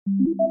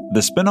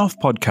The Spin-off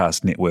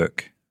Podcast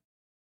Network.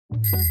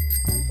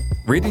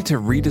 Ready to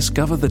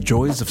rediscover the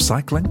joys of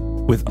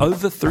cycling? With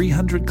over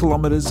 300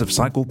 kilometres of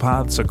cycle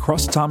paths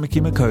across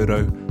Tāmaki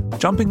Makaurau,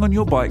 jumping on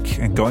your bike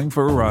and going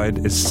for a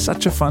ride is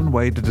such a fun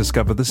way to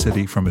discover the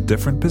city from a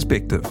different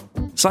perspective.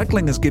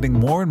 Cycling is getting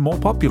more and more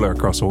popular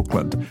across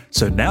Auckland,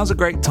 so now's a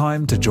great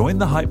time to join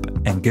the hype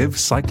and give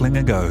cycling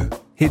a go.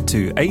 Head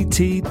to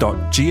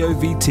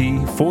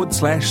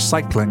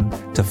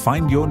at.govt/cycling to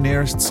find your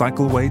nearest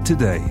cycleway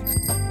today.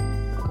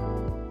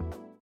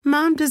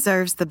 Mom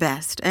deserves the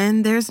best,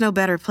 and there's no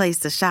better place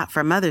to shop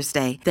for Mother's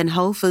Day than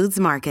Whole Foods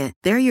Market.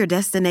 They're your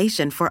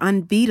destination for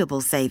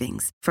unbeatable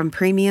savings, from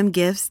premium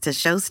gifts to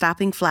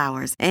show-stopping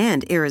flowers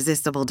and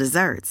irresistible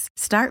desserts.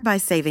 Start by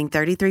saving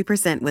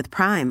 33% with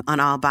Prime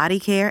on all body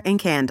care and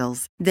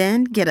candles.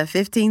 Then get a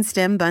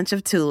 15-stem bunch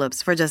of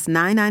tulips for just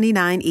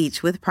 $9.99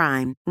 each with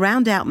Prime.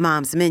 Round out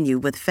Mom's menu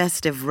with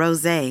festive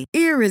rosé,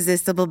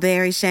 irresistible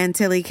berry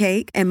chantilly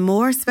cake, and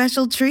more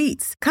special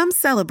treats. Come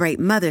celebrate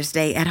Mother's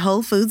Day at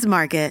Whole Foods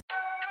Market.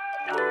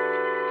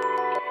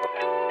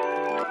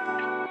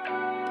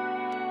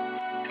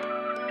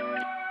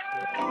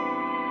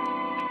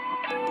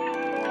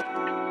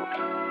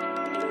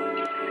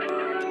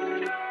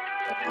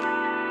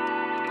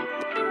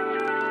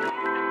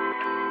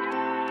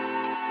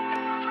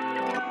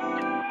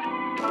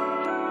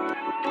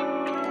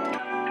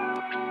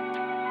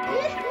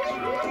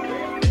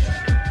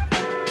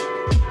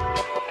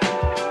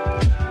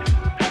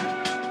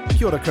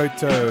 Kia ora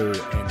koutou,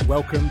 and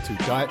welcome to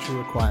Dietary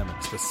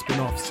Requirements, the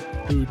Spin-off's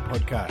food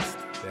podcast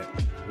that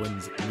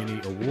wins many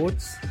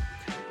awards.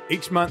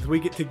 Each month we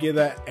get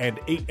together and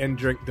eat and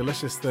drink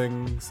delicious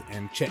things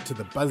and chat to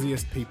the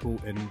buzziest people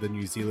in the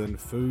New Zealand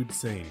food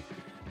scene.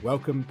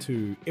 Welcome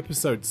to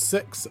episode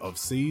 6 of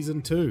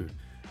season 2,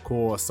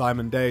 ko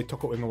Simon Day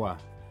toko ingoa.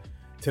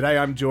 Today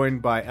I'm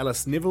joined by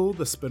Alice Neville,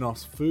 the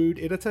Spin-off's food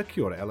editor.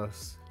 Kia ora,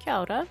 Alice. Kia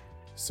ora.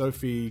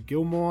 Sophie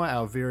Gilmore,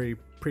 our very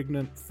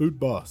pregnant food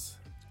boss.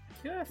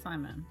 Kia ora,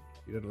 Simon.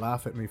 You didn't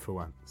laugh at me for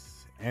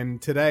once. And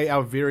today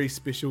our very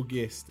special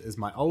guest is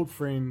my old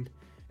friend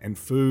and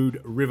food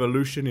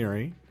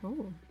revolutionary,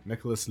 Ooh.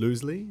 Nicholas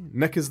Loosley.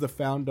 Nick is the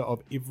founder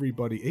of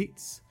Everybody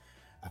Eats,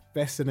 a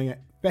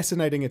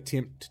fascinating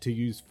attempt to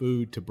use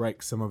food to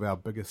break some of our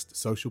biggest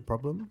social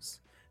problems.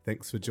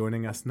 Thanks for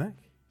joining us,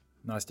 Nick.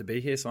 Nice to be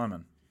here,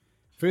 Simon.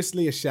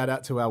 Firstly, a shout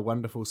out to our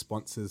wonderful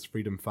sponsors,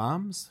 Freedom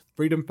Farms.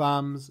 Freedom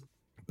Farms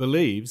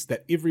believes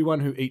that everyone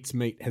who eats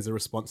meat has a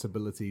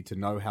responsibility to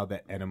know how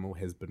that animal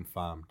has been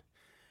farmed.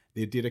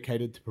 They're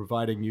dedicated to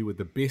providing you with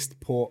the best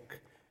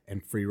pork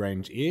and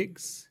free-range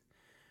eggs.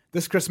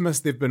 This Christmas,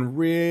 they've been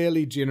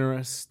really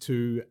generous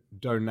to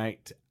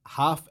donate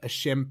half a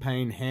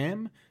champagne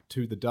ham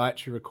to the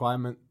Dietary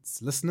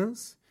Requirements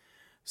listeners.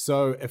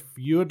 So if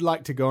you would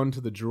like to go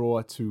into the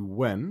draw to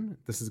win,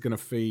 this is going to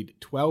feed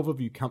 12 of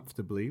you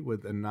comfortably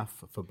with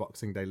enough for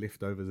Boxing Day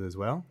leftovers as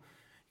well.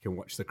 You can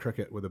watch the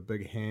cricket with a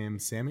big ham,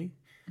 Sammy.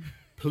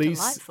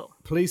 Please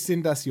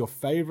send us your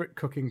favourite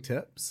cooking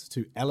tips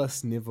to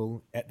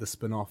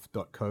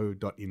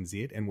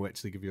aliceneville@thespinoff.co.nz and we'll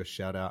actually give you a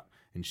shout out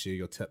and share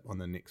your tip on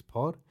the next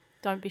pod.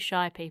 Don't be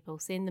shy, people.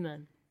 Send them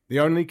in.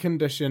 The only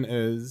condition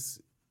is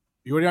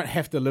you don't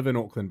have to live in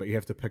Auckland, but you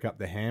have to pick up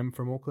the ham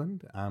from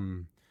Auckland.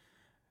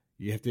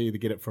 You have to either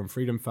get it from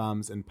Freedom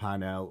Farms in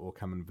Parnell or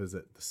come and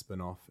visit the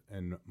Spin-off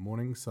in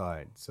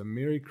Morningside. So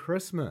Merry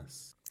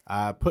Christmas.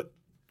 Put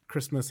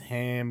Christmas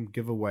ham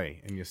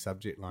giveaway in your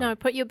subject line. No,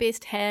 put your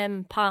best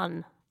ham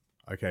pun.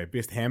 Okay,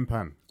 best ham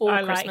pun. Or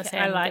I Christmas like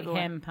ham ham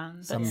giveaway.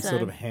 puns. Some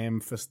sort of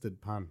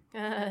ham-fisted pun.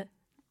 I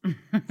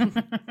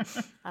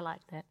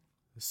like that.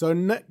 So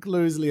Nick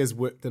Loosley has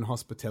worked in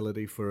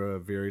hospitality for a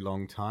very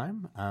long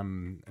time.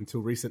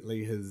 Until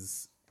recently,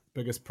 his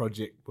biggest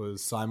project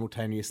was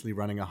simultaneously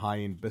running a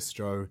high-end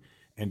bistro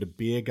and a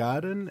beer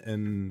garden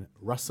in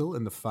Russell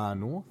in the far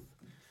north.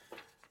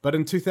 But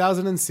in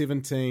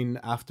 2017,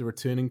 after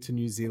returning to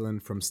New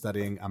Zealand from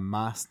studying a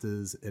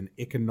Master's in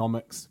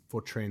Economics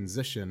for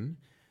Transition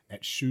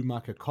at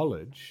Schumacher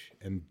College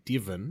in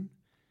Devon,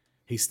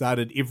 he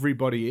started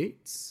Everybody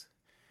Eats.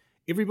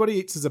 Everybody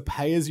Eats is a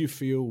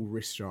pay-as-you-feel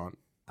restaurant,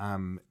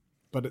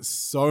 but it's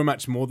so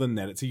much more than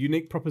that. It's a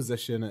unique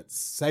proposition. It's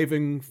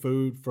saving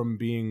food from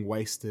being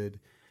wasted.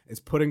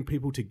 It's putting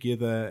people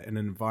together in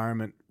an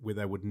environment where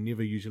they would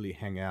never usually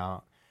hang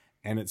out.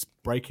 And it's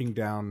breaking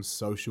down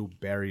social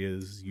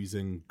barriers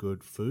using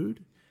good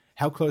food.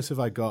 How close have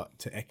I got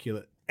to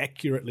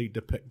accurately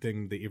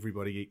depicting the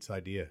Everybody Eats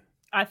idea?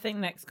 I think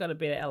Nick's got a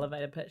better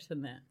elevator pitch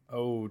than that.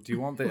 Oh, do you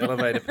want the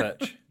elevator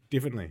pitch?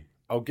 Definitely.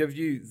 I'll give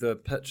you the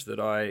pitch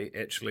that I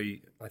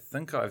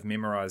think I've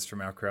memorized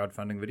from our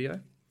crowdfunding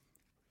video.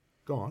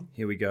 Go on.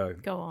 Here we go.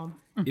 Go on.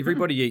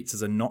 Everybody Eats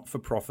is a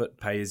not-for-profit,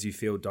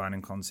 pay-as-you-feel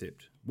dining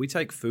concept. We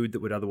take food that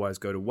would otherwise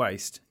go to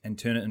waste and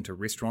turn it into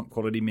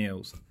restaurant-quality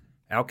meals.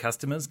 Our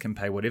customers can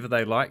pay whatever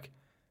they like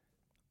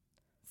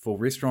for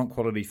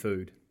restaurant-quality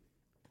food.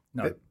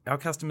 No, our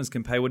customers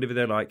can pay whatever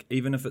they like,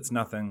 even if it's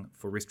nothing,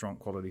 for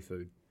restaurant-quality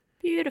food.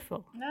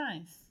 Beautiful.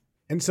 Nice.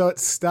 And so it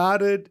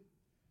started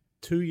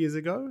 2 years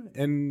ago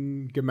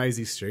in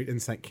Gamaisie Street in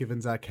St.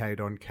 Kevin's Arcade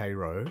on K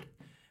Road,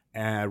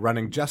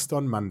 running just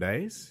on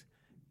Mondays.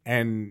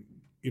 And,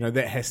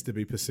 that has to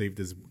be perceived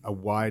as a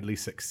widely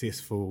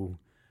successful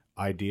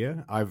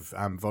idea. I've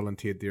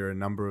volunteered there a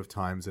number of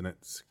times, and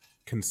it's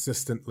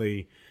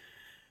consistently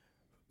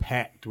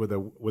packed with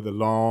a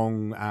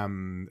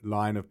long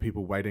line of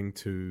people waiting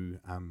to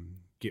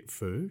get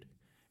food.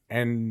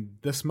 And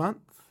this month,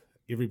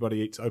 Everybody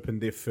Eats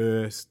opened their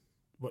first,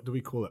 what do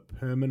we call it,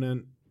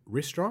 permanent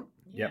restaurant?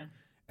 Yep.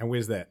 And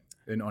where's that?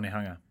 In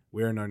Onehunga.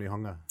 We're in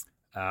Onehunga.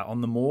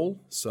 On the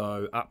mall,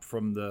 so up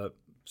from the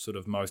sort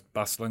of most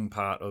bustling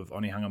part of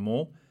Onehunga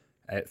Mall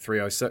at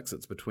 306.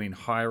 It's between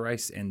High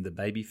Race and the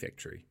Baby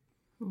Factory.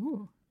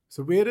 Ooh.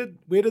 So where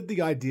did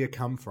the idea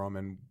come from,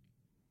 and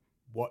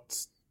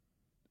what's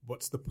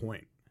the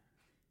point?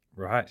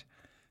 Right.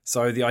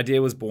 So the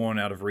idea was born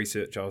out of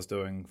research I was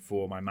doing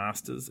for my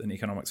master's in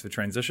economics for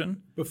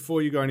transition.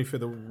 Before you go any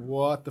further,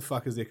 what the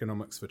fuck is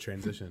economics for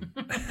transition?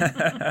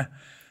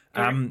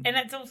 And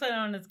it's also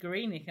known as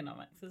green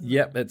economics, isn't it?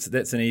 Yep,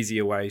 that's an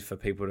easier way for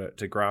people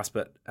to grasp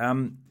it.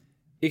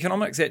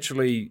 Economics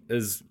actually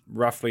is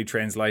roughly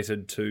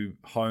translated to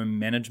home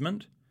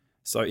management.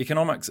 So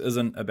economics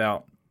isn't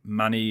about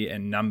money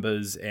and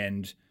numbers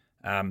and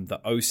the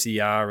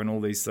OCR and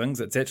all these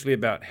things. It's actually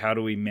about how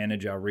do we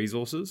manage our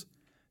resources.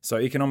 So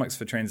economics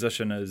for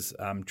transition is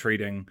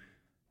treating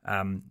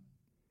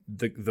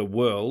the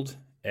world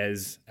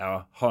as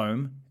our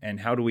home and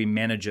how do we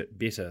manage it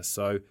better.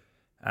 So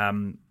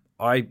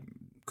I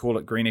call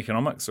it green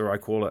economics, or I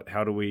call it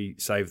how do we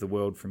save the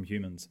world from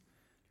humans.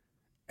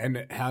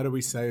 And how do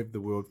we save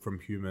the world from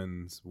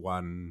humans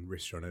one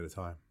restaurant at a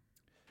time?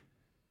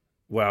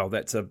 Well,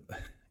 that's a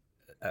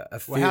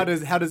Well, how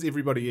does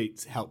Everybody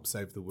Eats help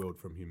save the world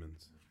from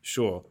humans?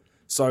 Sure.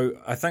 So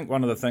I think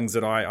one of the things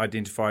that I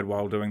identified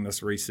while doing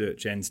this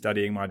research and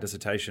studying my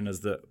dissertation is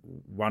that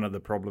one of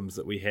the problems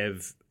that we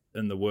have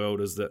in the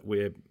world is that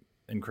we're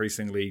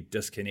increasingly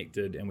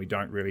disconnected and we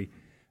don't really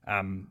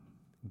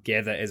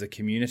gather as a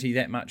community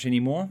that much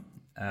anymore.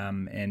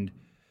 And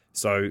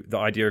so the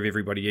idea of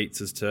Everybody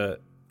Eats is to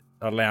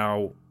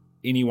allow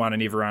anyone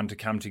and everyone to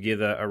come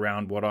together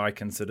around what I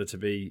consider to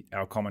be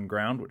our common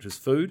ground, which is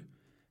food.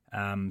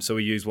 So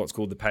we use what's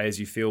called the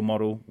pay-as-you-feel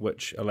model,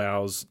 which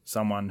allows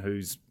someone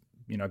who's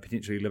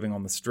potentially living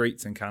on the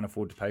streets and can't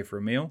afford to pay for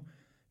a meal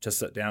to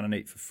sit down and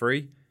eat for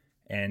free.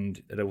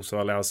 And it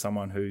also allows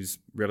someone who's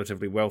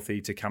relatively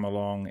wealthy to come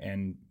along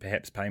and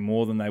perhaps pay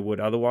more than they would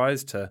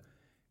otherwise to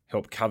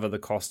help cover the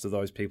cost of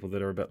those people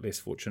that are a bit less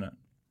fortunate.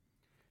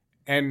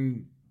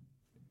 And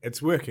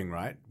it's working,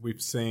 right?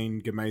 We've seen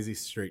Gamaisie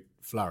Street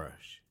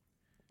flourish.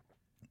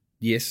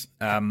 Yes.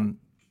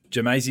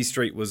 Gamaisie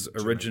Street was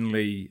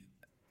originally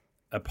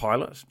a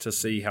pilot to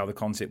see how the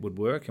concept would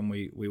work, and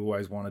we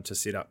always wanted to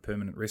set up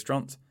permanent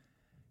restaurants.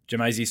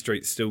 Gamaisie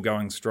Street's still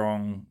going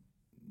strong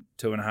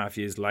 2.5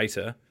 years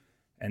later,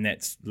 and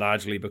that's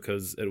largely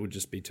because it would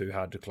just be too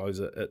hard to close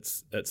it.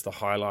 It's the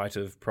highlight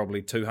of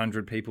probably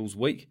 200 people's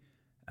week,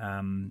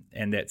 and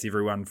that's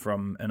everyone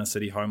from inner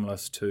city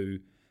homeless to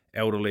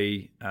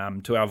elderly,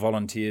 to our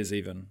volunteers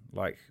even.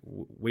 Like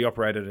we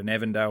operated in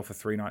Avondale for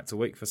 3 nights a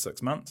week for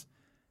 6 months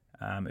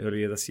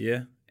earlier this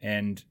year,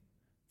 and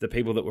the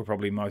people that were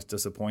probably most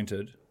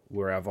disappointed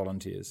were our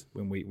volunteers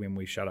when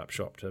we shut up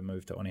shop to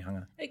move to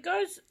Onehunga. It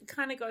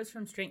kind of goes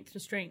from strength to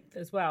strength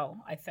as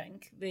well, I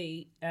think,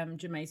 the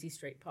Gamaisie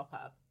Street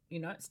pop-up.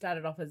 It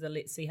started off as a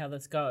let's see how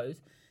this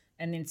goes,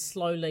 and then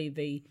slowly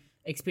the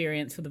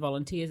experience for the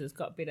volunteers has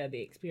got better,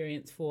 the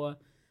experience for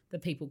the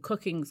people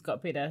cooking's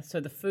got better, so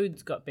the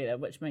food's got better,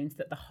 which means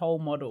that the whole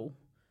model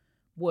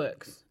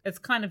works. It's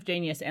kind of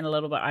genius and a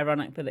little bit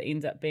ironic that it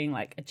ends up being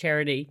like a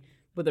charity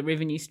with a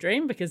revenue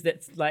stream, because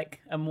that's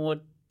like a more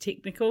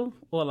technical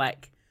or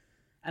like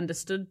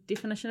understood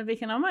definition of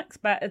economics,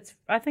 but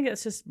I think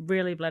it's just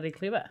really bloody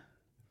clever.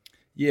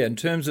 Yeah, in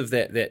terms of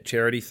that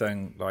charity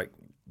thing, like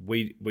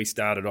we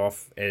started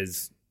off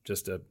as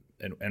just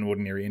an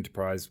ordinary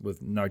enterprise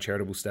with no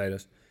charitable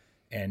status,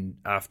 and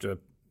after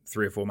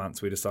 3 or 4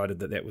 months we decided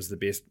that was the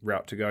best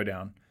route to go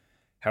down.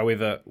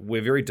 However,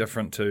 we're very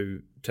different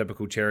to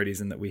typical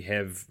charities in that we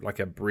have like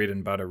a bread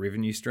and butter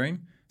revenue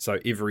stream. So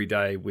every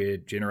day we're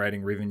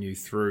generating revenue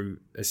through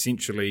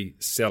essentially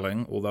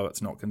selling, although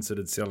it's not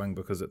considered selling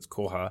because it's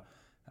koha,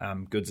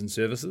 goods and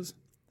services.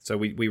 So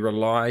we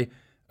rely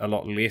a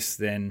lot less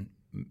than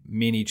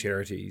many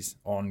charities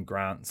on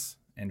grants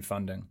and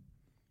funding.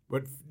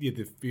 But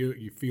you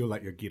feel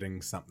like you're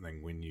getting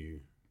something when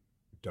you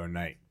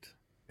donate,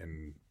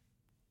 in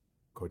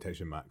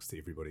quotation marks, to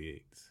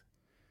Everybody Eats.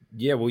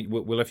 Yeah,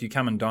 well, if you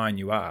come and dine,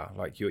 you are.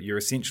 Like you're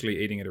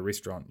essentially eating at a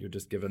restaurant. You're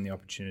just given the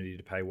opportunity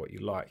to pay what you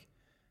like.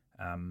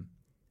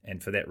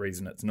 And for that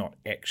reason, it's not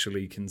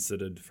actually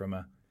considered from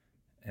an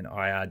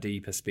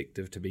IRD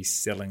perspective to be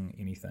selling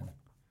anything.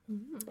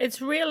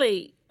 It's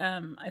really,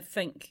 I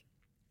think,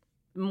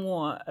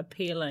 more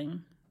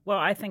appealing. Well,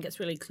 I think it's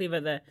really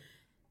clever, the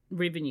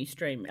revenue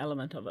stream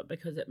element of it,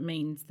 because it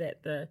means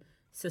that the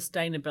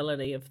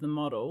sustainability of the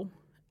model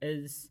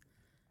is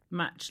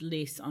much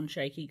less on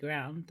shaky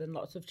ground than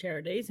lots of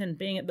charities, and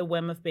being at the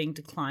whim of being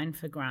declined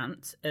for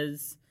grants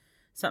is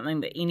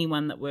something that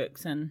anyone that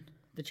works in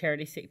the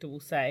charity sector will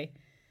say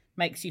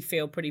makes you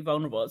feel pretty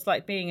vulnerable. It's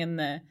like being in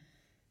the,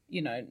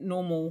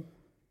 normal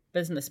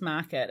business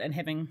market and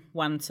having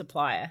one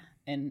supplier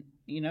and,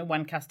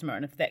 one customer,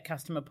 and if that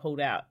customer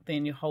pulled out,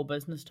 then your whole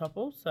business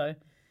topples. So,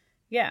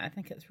 yeah, I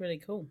think it's really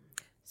cool.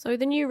 So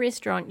the new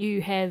restaurant,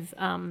 you have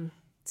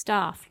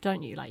staff,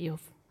 don't you? Like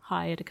you've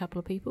hired a couple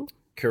of people?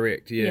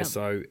 Correct, yeah. Yep.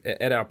 So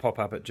at our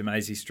pop-up at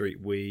Jamaica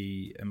Street,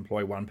 we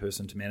employ one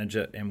person to manage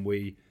it, and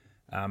we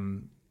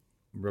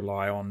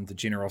rely on the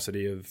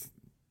generosity of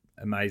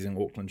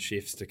amazing Auckland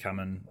chefs to come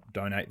and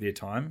donate their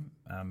time.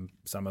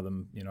 Some of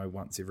them,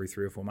 once every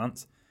 3 or 4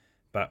 months.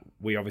 But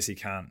we obviously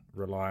can't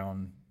rely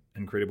on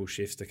incredible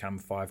chefs to come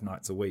 5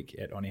 nights a week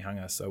at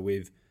Onehunga. So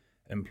we've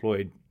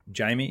employed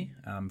Jamie,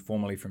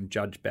 formerly from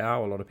Judge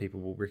Bow. A lot of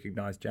people will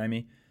recognise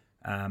Jamie.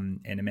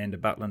 And Amanda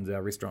Butland's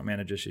our restaurant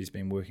manager. She's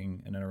been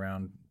working in and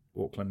around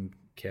Auckland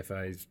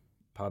cafes,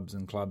 pubs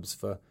and clubs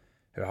for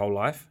her whole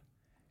life.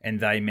 And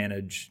they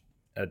manage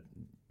a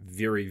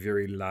very,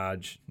 very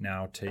large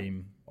now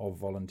team of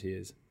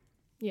volunteers.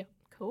 Yeah,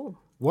 cool.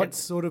 What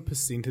sort of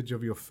percentage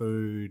of your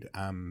food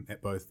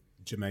at both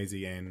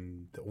Jamaica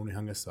and the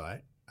Onehunga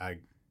site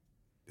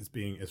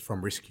is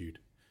from rescued?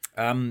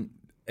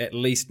 At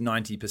least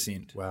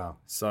 90%. Wow.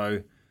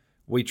 So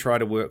we try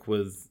to work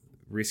with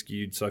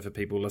rescued. So for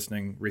people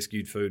listening,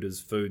 rescued food is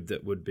food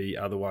that would be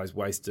otherwise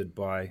wasted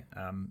by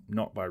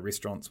not by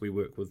restaurants. We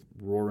work with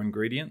raw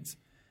ingredients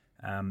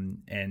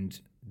and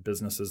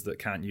businesses that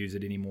can't use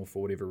it anymore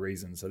for whatever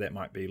reason. So that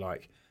might be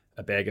like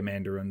a bag of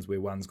mandarins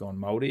where one's gone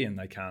mouldy and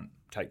they can't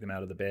take them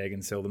out of the bag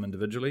and sell them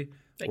individually.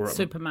 Like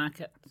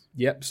supermarkets.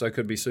 Yep. So it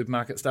could be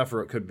supermarket stuff,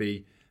 or it could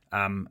be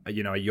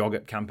a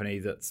yogurt company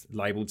that's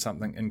labelled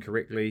something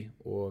incorrectly,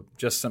 or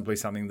just simply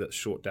something that's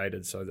short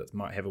dated, so that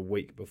might have a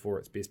week before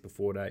its best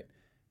before date,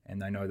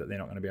 and they know that they're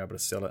not going to be able to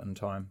sell it in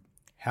time.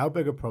 How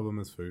big a problem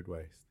is food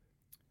waste?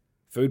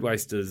 Food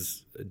waste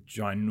is a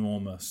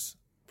ginormous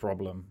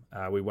problem.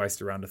 We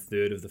waste around a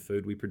third of the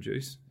food we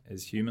produce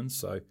as humans,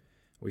 so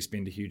we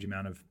spend a huge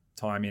amount of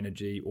time,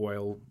 energy,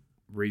 oil,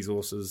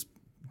 resources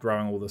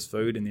growing all this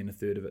food, and then a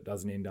third of it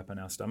doesn't end up in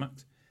our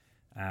stomachs.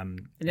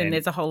 And then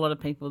there's a whole lot of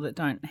people that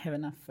don't have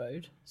enough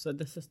food, so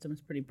the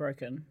system's pretty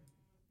broken.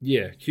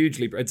 Yeah,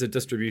 hugely. It's a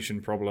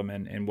distribution problem,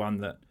 and one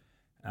that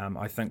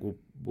I think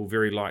will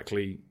very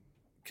likely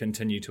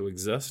continue to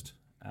exist.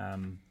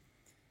 And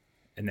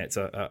that's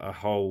a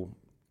whole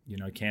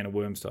can of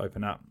worms to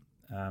open up.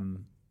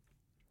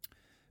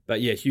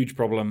 But yeah, huge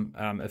problem.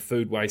 If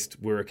food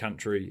waste were a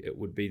country, it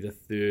would be the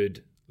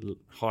third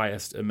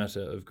highest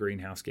emitter of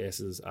greenhouse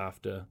gases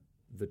after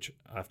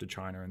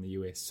China and the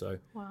US. So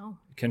wow,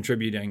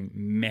 contributing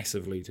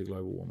massively to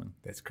global warming.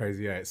 That's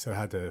crazy. Yeah, it's so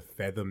hard to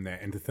fathom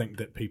that, and to think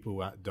that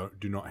people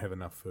do not have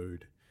enough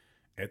food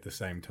at the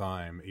same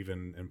time,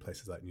 even in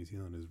places like New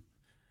Zealand, is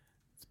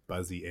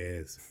buzzy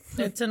as.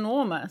 It's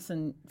enormous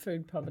in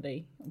food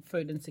poverty,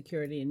 food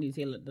insecurity in New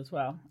Zealand as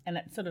well, and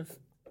it's sort of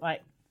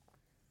like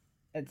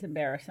it's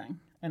embarrassing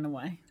in a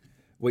way.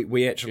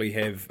 We actually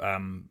have,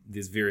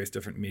 there's various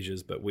different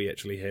measures, but we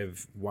actually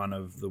have one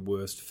of the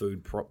worst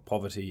food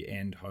poverty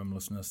and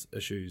homelessness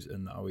issues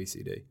in the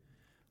OECD.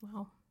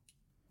 Wow.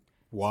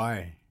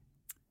 Why?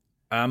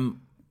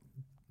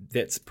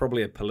 That's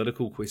probably a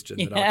political question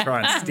that I'll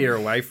try and steer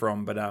away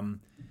from, but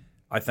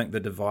I think the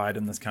divide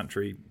in this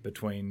country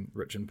between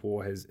rich and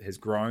poor has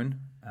grown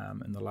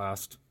in the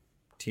last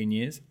 10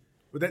 years.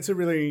 Well, that's a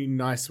really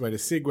nice way to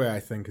segue, I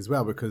think, as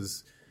well,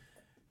 because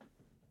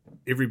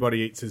Everybody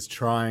Eats is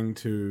trying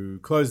to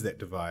close that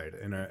divide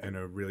in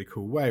a really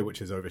cool way,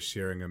 which is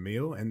oversharing a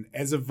meal. And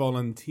as a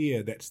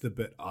volunteer, that's the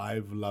bit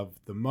I've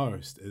loved the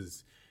most,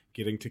 is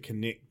getting to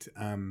connect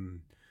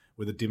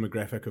with a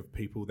demographic of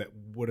people that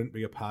wouldn't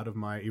be a part of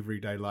my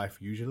everyday life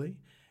usually.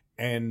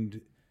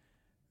 And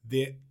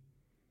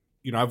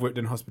I've worked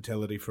in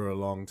hospitality for a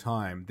long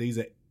time. These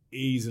are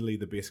easily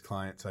the best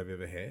clients I've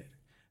ever had.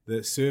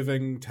 The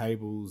serving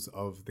tables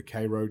of the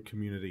K Road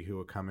community who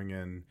are coming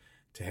in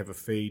to have a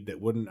feed that they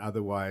wouldn't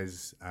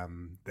otherwise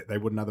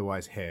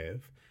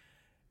have,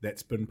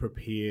 that's been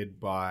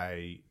prepared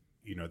by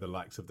the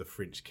likes of the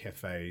French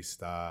cafe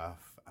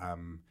staff.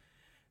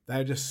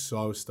 They're just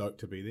so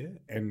stoked to be there,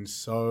 and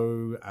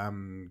so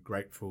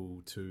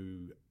grateful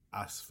to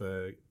us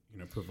for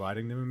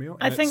providing them a meal.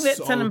 And I think that's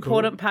so an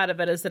important cool. part of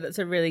it, is that it's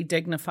a really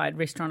dignified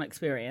restaurant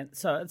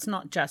experience. So it's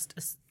not just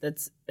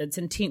it's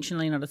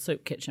intentionally not a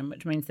soup kitchen,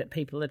 which means that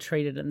people are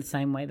treated in the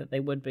same way that they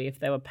would be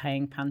if they were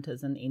paying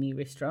punters in any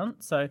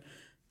restaurant. So,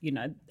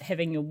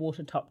 having your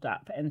water topped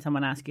up and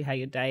someone ask you how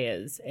your day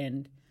is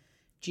and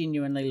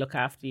genuinely look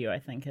after you, I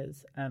think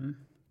is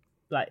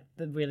like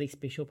the really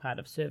special part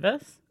of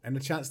service. And a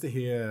chance to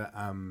hear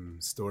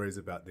stories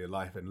about their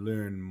life and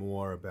learn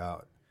more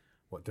about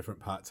what different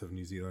parts of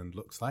New Zealand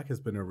looks like has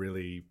been a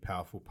really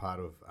powerful part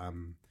of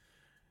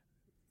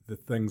the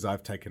things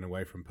I've taken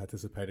away from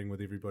participating with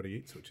Everybody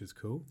Eats, which is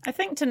cool. I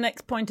think to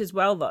Nick's point as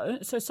well, though,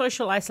 so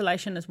social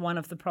isolation is one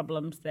of the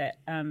problems that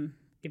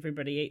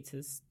Everybody Eats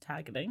is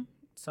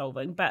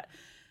solving. But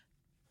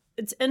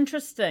it's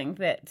interesting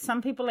that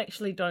some people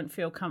actually don't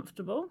feel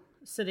comfortable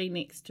sitting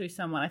next to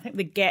someone. I think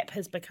the gap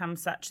has become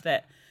such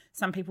that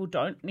some people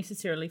don't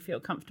necessarily feel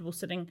comfortable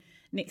sitting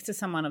next to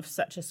someone of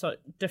such a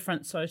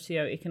different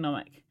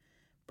socioeconomic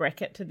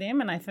bracket to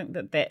them, and I think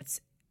that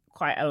that's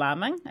quite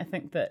alarming. I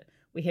think that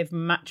we have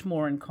much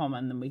more in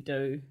common than we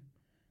do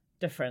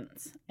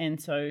difference,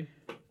 and so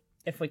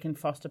if we can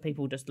foster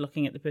people just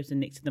looking at the person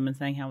next to them and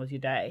saying, how was your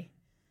day,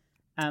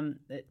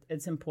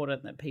 it's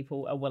important that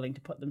people are willing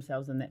to put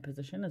themselves in that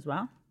position as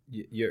well.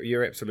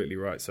 You're absolutely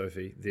right,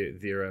 Sophie.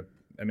 There are.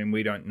 I mean,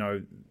 we don't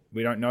know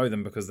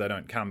them because they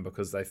don't come,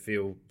 because they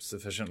feel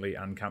sufficiently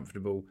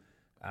uncomfortable,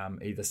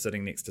 either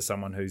sitting next to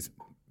someone who's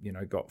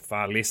got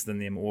far less than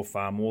them or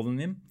far more than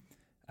them.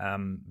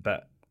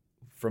 But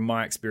from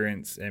my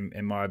experience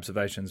and my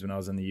observations when I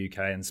was in the UK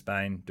and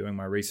Spain doing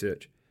my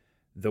research,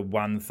 the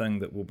one thing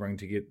that will bring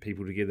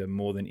people together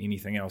more than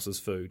anything else is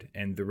food.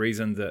 And the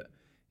reason that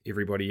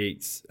Everybody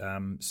Eats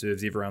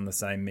serves everyone the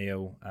same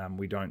meal,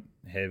 we don't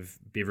have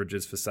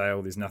beverages for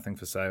sale, there's nothing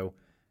for sale,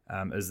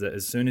 is that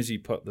as soon as you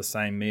put the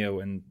same meal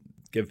and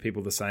give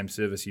people the same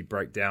service, you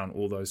break down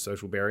all those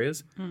social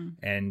barriers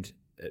and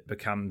it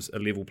becomes a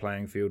level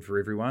playing field for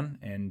everyone.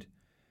 And,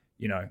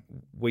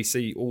 we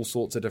see all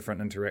sorts of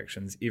different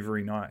interactions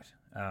every night.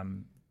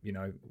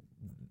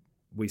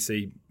 We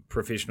see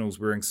professionals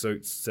wearing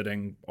suits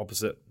sitting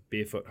opposite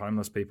barefoot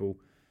homeless people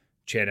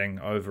chatting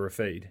over a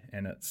feed,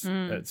 and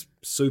it's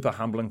super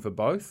humbling for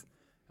both.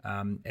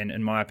 And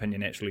in my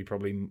opinion, actually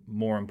probably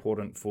more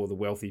important for the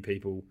wealthy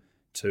people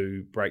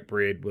to break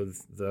bread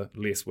with the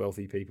less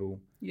wealthy people,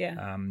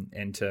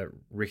 and to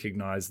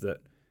recognise that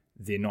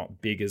they're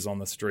not beggars on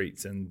the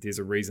streets, and there's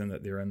a reason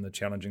that they're in the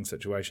challenging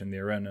situation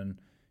they're in, and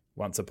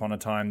once upon a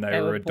time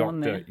they were a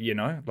doctor,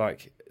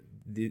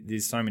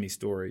 there's so many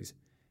stories.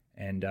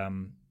 And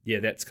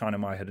that's kind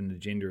of my hidden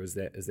agenda, is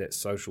that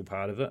social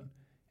part of it.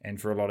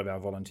 And for a lot of our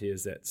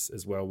volunteers, that's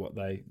as well what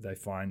they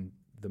find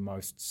the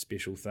most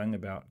special thing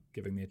about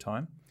giving their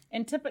time.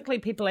 And typically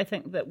people, I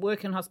think, that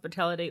work in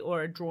hospitality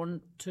or are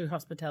drawn to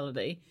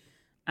hospitality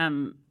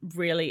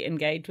really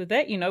engage with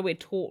that. We're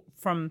taught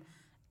from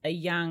a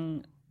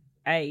young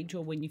age,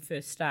 or when you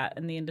first start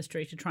in the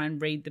industry, to try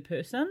and read the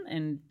person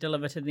and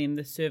deliver to them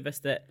the service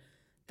that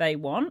they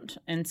want.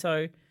 And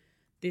so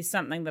there's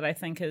something that I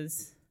think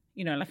is,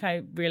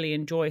 I really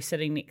enjoy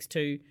sitting next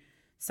to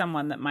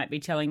someone that might be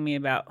telling me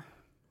about,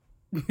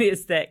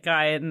 there's that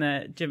guy in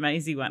the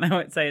Jamaizi one, I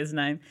won't say his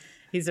name,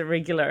 he's a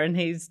regular, and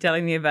he's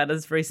telling me about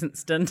his recent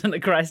stint in a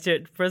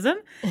Christchurch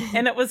prison.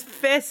 And it was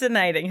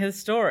fascinating, his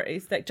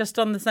stories, that just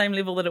on the same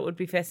level that it would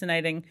be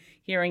fascinating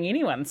hearing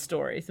anyone's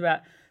stories about.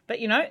 But,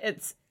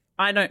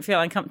 I don't feel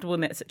uncomfortable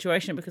in that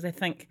situation because I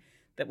think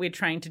that we're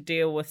trained to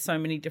deal with so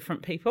many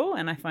different people,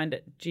 and I find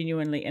it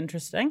genuinely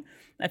interesting.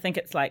 I think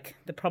it's like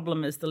the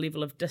problem is the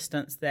level of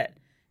distance that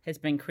has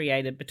been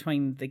created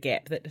between the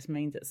gap. That just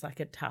means it's like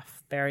a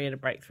tough barrier to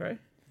break through.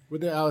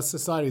 Our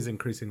society is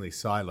increasingly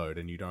siloed,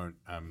 and you don't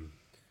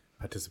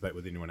participate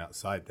with anyone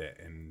outside that,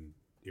 and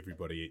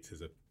Everybody Eats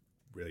is a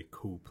really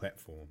cool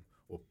platform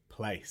or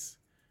place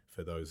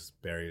for those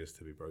barriers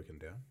to be broken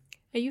down.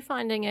 Are you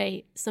finding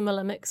a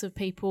similar mix of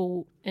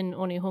people in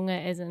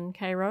Onehunga as in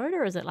K Road,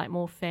 or is it like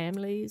more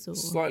families? Or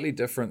slightly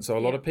different. So a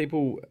lot of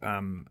people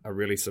are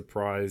really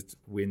surprised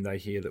when they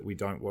hear that we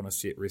don't want to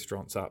set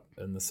restaurants up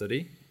in the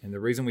city. And the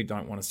reason we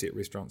don't want to set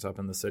restaurants up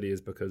in the city is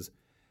because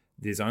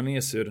there's only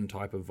a certain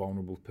type of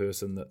vulnerable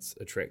person that's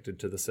attracted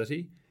to the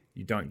city.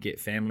 You don't get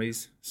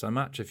families so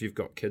much. If you've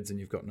got kids and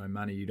you've got no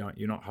money,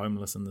 you're not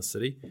homeless in the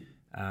city.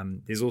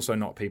 There's also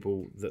not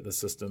people that the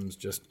system's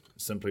just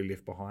simply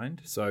left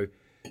behind. So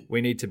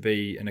we need to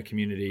be in a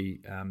community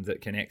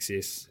that can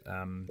access...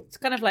 it's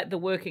kind of like the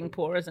working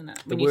poor, isn't it?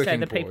 When you say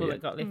the people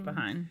that got left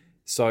behind.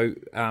 So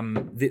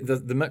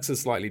the mix is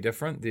slightly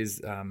different.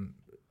 There's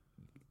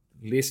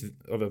less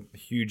of a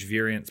huge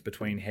variance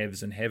between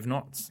haves and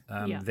have-nots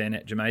than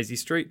at Jamaizi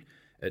Street.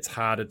 It's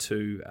harder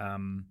to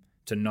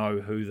know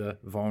who the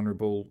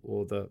vulnerable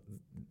or the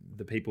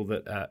people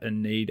that are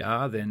in need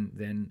are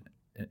than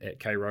at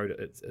K Road.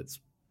 It's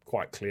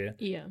quite clear.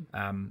 Yeah.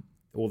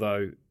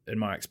 Although in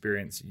my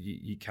experience,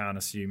 you can't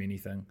assume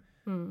anything.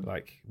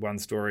 Like one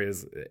story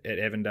is at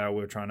Avondale,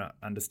 we were trying to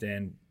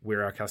understand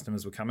where our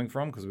customers were coming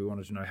from because we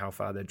wanted to know how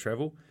far they'd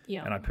travel.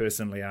 Yeah. And I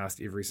personally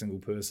asked every single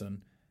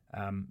person,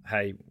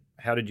 hey,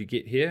 how did you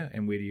get here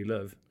and where do you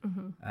live?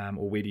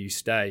 Or where do you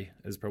stay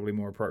is probably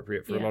more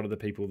appropriate for a lot of the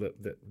people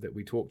that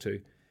we talk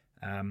to.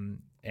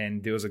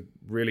 And there was a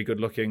really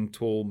good-looking,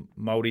 tall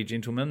Māori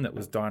gentleman that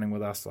was dining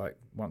with us like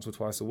once or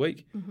twice a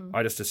week.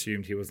 I just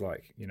assumed he was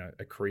like,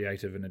 a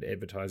creative in an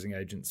advertising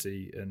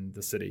agency in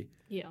the city.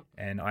 Yeah.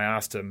 And I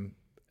asked him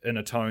in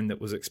a tone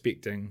that was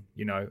expecting,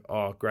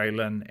 Grey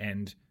Lynn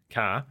and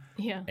car.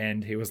 Yeah.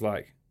 And he was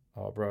like,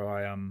 oh, bro,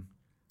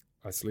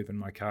 I sleep in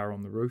my car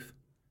on the roof.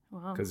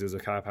 Wow. Because there's a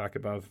car park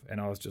above,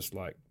 and I was just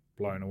like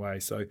blown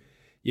away. So,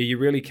 yeah, you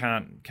really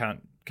can't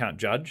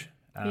judge.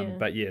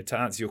 But yeah, to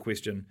answer your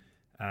question,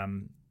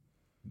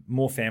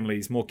 more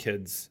families, more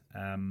kids,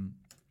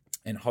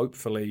 and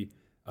hopefully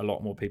a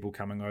lot more people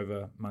coming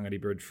over Mangere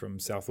Bridge from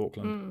South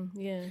Auckland.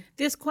 Yeah.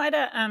 There's quite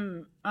a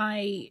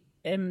I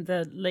am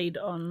the lead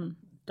on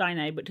Dine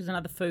Aid, which is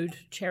another food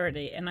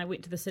charity, and I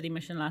went to the City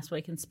Mission last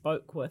week and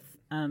spoke with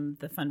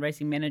the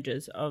fundraising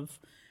managers of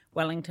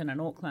Wellington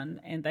and Auckland,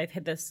 and they've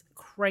had this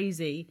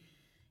crazy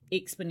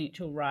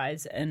exponential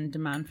rise in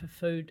demand for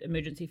food,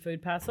 emergency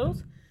food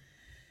parcels.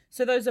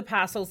 So those are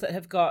parcels that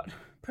have got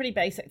pretty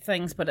basic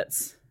things, but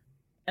it's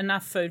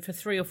enough food for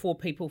 3 or 4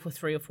 people for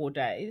 3 or 4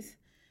 days.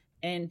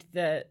 And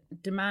the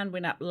demand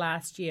went up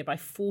last year by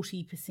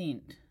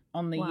 40%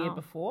 on the year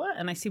before.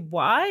 And I said,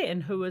 why?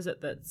 And who is it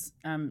that's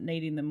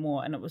needing them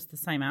more? And it was the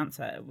same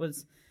answer. It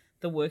was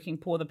the working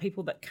poor, the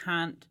people that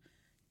can't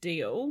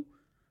deal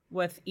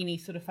with any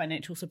sort of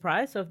financial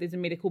surprise. So if there's a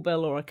medical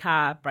bill or a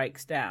car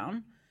breaks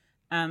down,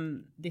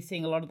 they're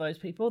seeing a lot of those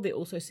people. They're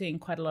also seeing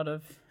quite a lot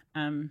of,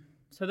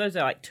 so those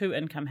are like 2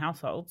 income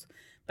households.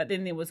 But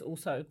then there was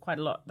also quite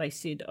a lot, they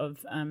said,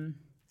 of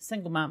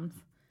single mums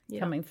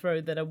coming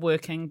through that are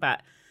working,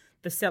 but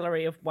the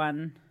salary of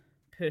one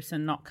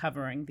person not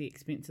covering the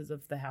expenses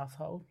of the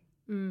household.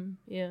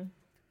 Yeah.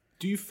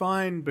 Do you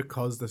find,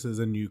 because this is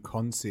a new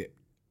concept,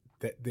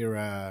 that there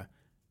are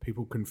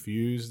people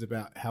confused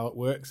about how it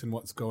works and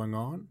what's going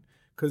on?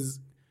 Because,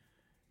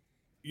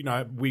 you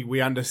know, we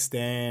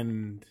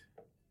understand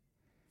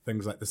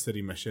things like the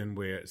City Mission,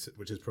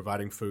 which is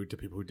providing food to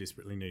people who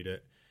desperately need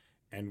it,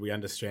 and we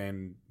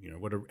understand, you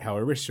know, how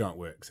a restaurant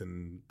works,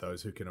 and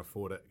those who can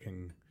afford it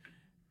can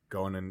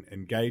go on and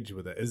engage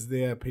with it. Is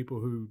there people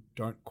who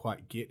don't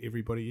quite get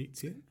everybody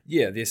eats yet?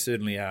 Yeah, there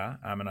certainly are,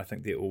 and I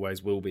think there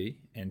always will be,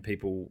 and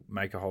people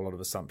make a whole lot of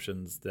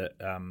assumptions that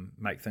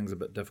make things a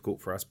bit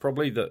difficult for us.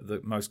 Probably the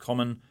most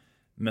common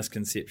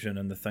misconception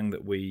and the thing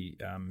that we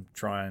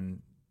try and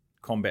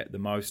combat the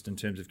most in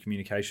terms of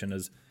communication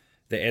is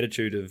the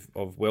attitude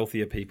of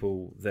wealthier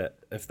people that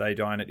if they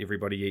dine at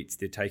Everybody Eats,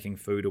 they're taking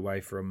food away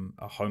from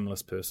a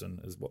homeless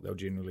person, is what they'll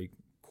generally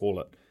call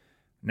it.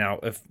 Now,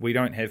 if we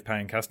don't have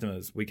paying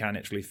customers, we can't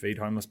actually feed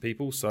homeless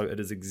people, so it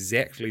is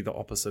exactly the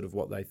opposite of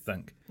what they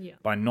think. Yeah.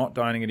 By not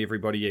dining at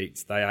Everybody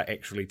Eats, they are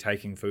actually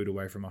taking food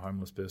away from a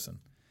homeless person.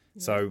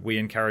 Yeah. So we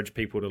encourage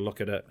people to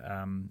look at it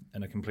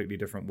in a completely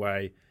different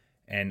way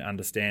and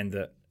understand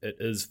that it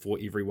is for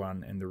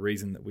everyone, and the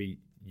reason that we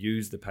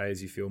use the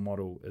pay-as-you-feel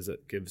model is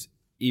it gives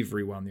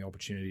everyone the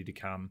opportunity to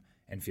come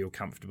and feel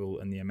comfortable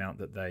in the amount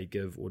that they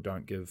give or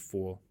don't give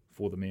for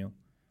the meal.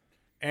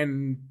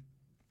 And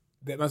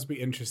that must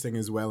be interesting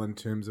as well in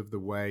terms of the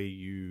way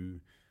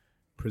you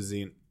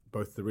present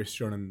both the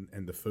restaurant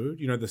and the food.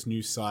 You know, this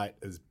new site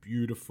is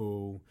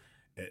beautiful.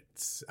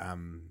 It's,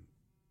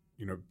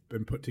 you know,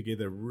 been put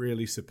together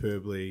really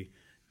superbly.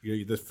 You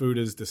know, the food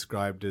is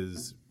described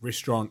as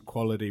restaurant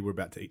quality. We're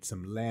about to eat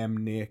some lamb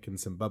neck and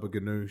some baba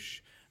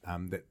ganoush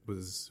that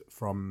was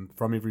from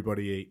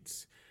Everybody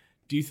Eats.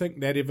 Do you think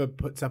that ever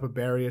puts up a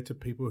barrier to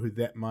people who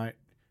that might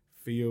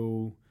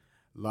feel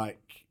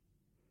like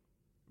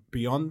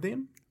beyond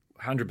them?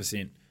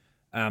 100%.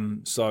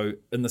 So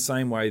in the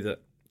same way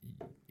that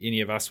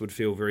any of us would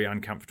feel very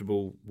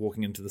uncomfortable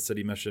walking into the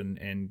City Mission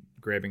and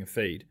grabbing a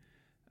feed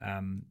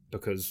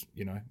because,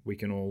 you know, we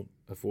can all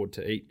afford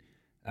to eat.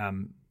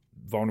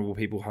 Vulnerable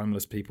people,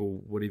 homeless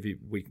people, whatever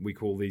we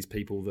call these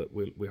people that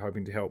we're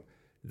hoping to help,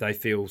 they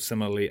feel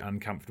similarly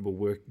uncomfortable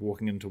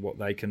walking into what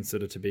they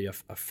consider to be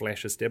a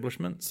flash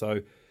establishment.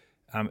 So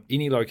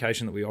any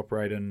location that we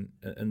operate in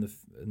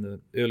the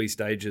early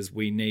stages,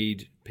 we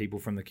need people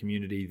from the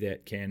community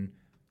that can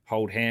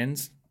hold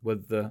hands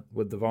with the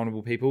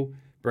vulnerable people,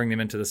 bring them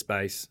into the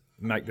space,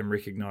 make them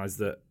recognise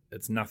that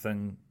it's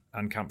nothing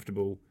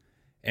uncomfortable,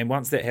 and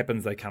once that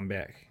happens, they come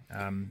back.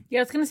 Yeah,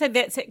 I was going to say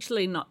that's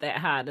actually not that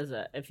hard, is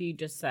it? If you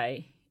just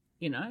say,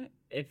 you know,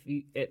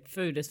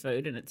 food is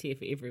food and it's here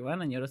for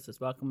everyone, and you're just as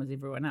welcome as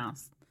everyone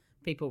else.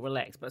 People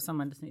relax, but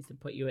someone just needs to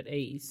put you at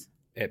ease.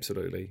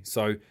 Absolutely.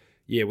 So,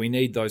 yeah, we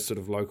need those sort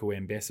of local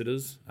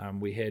ambassadors.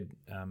 We had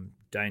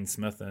Dane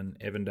Smith in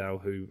Avondale,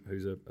 who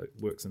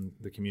works in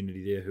the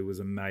community there, who was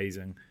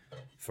amazing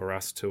for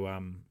us to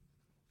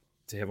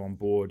have on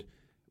board.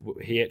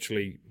 He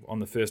actually, on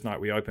the first night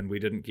we opened, we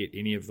didn't get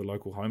any of the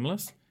local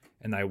homeless,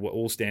 and they were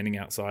all standing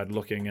outside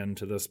looking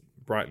into this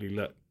brightly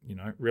lit, you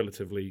know,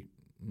 relatively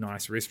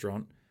nice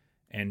restaurant.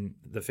 And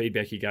the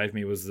feedback he gave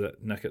me was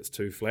that, Nick, it's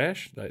too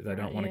flash. They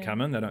don't want to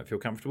come in. They don't feel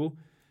comfortable.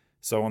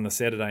 So on the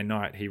Saturday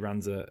night, he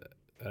runs a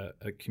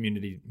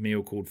community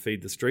meal called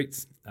Feed the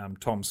Streets.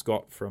 Tom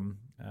Scott from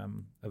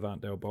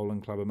Avondale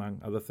Bowling Club,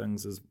 among other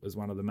things, is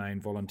one of the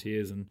main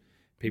volunteers and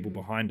people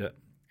behind it.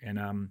 And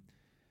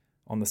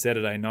on the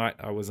Saturday night,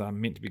 I was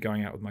meant to be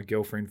going out with my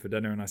girlfriend for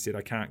dinner, and I said,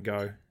 I can't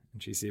go.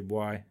 And she said,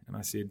 why? And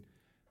I said,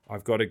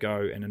 I've got to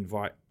go and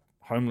invite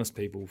homeless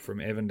people from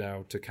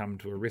Avondale to come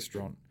to a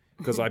restaurant,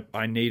 because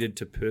I needed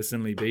to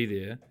personally be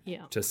there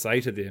to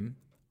say to them,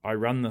 I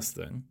run this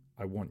thing,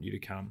 I want you to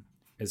come.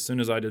 As soon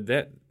as I did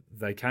that,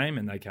 they came,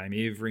 and they came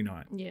every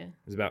night. Yeah.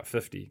 It was about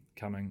 50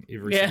 coming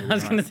every single night. Yeah, I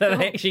was going to say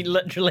they actually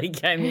literally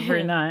came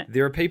every night.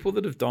 There are people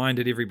that have dined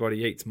at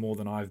Everybody Eats more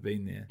than I've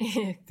been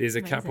there. There's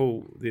a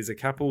couple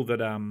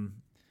that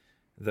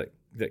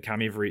that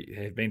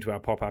have been to our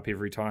pop-up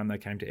every time. They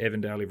came to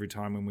Avondale every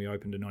time when we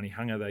opened in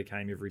Onehunga. They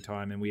came every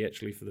time, and we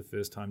actually for the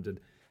first time did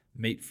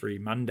meat-free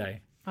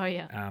Monday. Oh,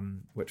 yeah.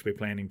 Which we're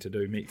planning to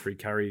do, meat-free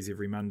curries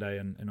every Monday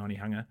in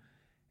Onehunga.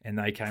 And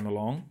they came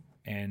along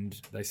and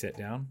they sat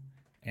down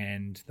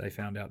and they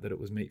found out that it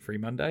was meat-free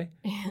Monday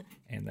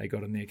and they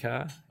got in their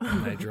car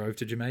and they drove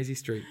to Jamaica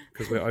Street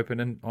because we're open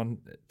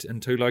in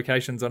 2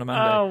 locations on a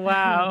Monday. Oh,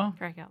 wow.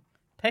 Crack up.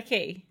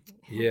 Picky.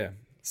 Yeah.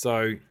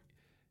 So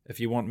if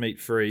you want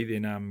meat-free,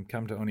 then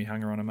come to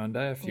Onehunga on a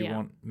Monday. If you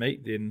want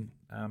meat, then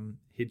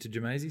head to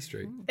Jamaica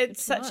Street.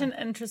 It's such an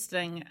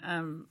interesting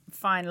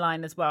fine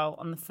line as well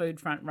on the food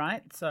front,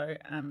 right? So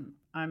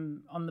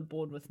I'm on the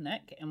board with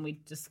Nick and we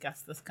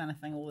discuss this kind of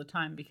thing all the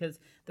time because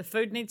the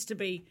food needs to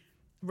be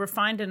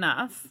refined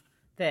enough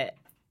that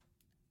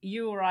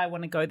you or I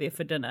want to go there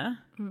for dinner.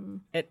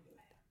 It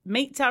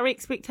meets our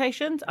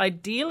expectations.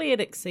 Ideally, it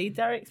exceeds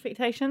our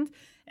expectations.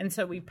 And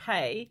so we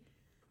pay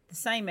the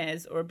same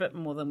as or a bit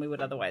more than we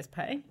would otherwise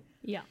pay.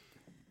 Yeah.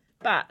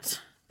 But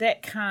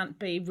that can't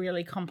be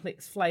really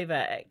complex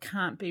flavour. It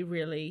can't be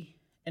really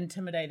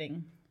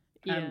intimidating.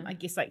 I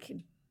guess like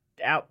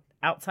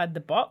outside the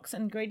box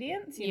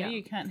ingredients. You know,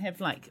 you can't have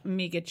like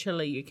mega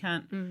chili. You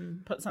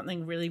can't put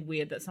something really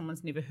weird that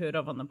someone's never heard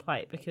of on the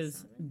plate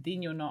because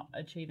then you're not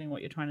achieving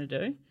what you're trying to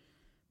do.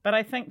 But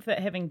I think that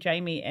having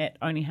Jamie at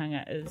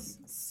Onehunga is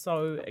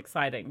so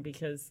exciting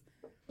because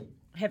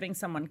having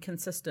someone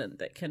consistent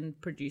that can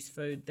produce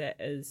food that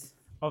is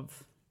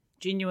of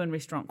genuine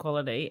restaurant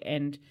quality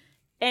and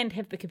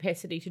have the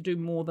capacity to do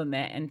more than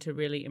that and to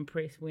really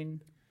impress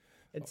when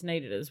it's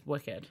needed is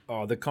wicked.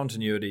 Oh, the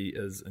continuity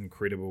is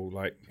incredible.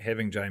 Like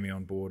having Jamie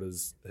on board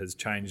has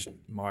changed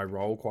my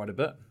role quite a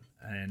bit,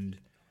 and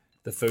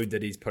the food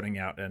that he's putting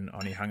out in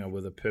Onehunga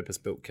with a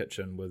purpose-built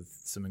kitchen with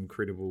some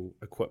incredible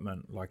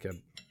equipment like a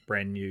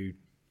brand new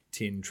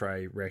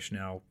 10-tray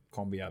Rationale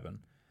combi oven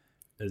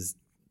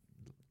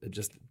it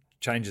just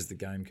changes the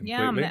game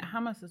completely. Yeah, that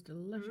hummus is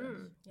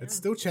delicious. It's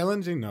still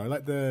challenging though.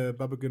 Like the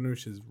baba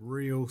ganoush is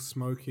real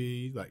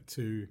smoky, like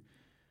to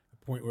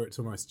a point where it's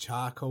almost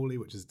charcoaly,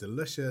 which is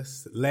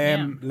delicious.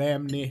 Lamb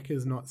neck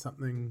is not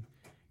something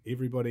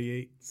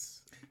everybody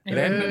eats.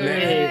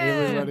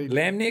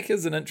 Lamb neck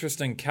is an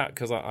interesting cut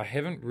because I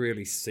haven't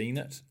really seen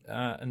it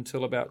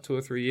until about 2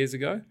 or 3 years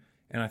ago,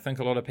 and I think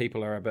a lot of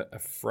people are a bit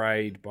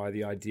afraid by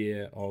the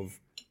idea of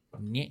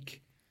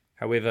neck.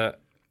 However,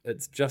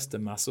 it's just a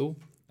muscle.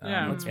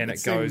 And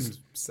it goes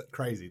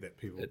crazy that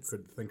people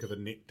could think of a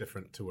neck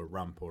different to a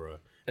rump or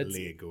a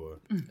leg or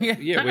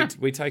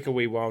we take a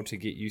wee while to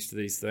get used to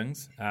these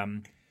things.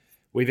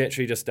 We've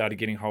actually just started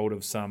getting hold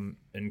of some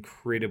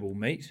incredible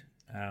meat.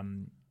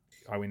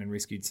 I went and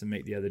rescued some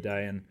meat the other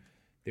day and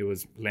there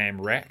was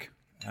lamb rack.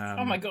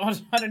 Oh my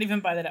god, I don't even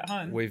buy that at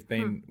home. We've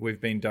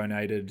been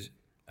donated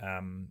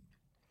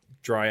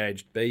dry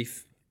aged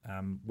beef.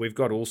 We've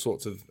got all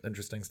sorts of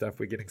interesting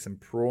stuff. We're getting some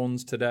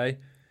prawns today.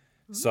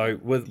 So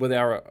with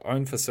our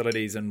own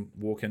facilities and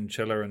walk-in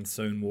chiller and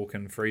soon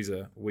walk-in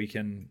freezer, we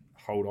can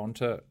hold on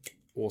to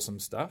awesome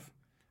stuff.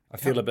 I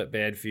feel a bit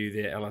bad for you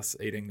there, Alice,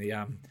 eating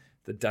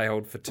the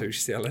day-old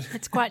fattoush salad.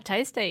 It's quite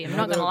tasty, I'm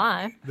not going to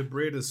lie. The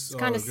bread is It's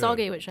kind of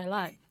soggy, which I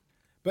like.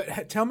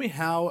 But tell me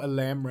how a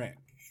lamb rack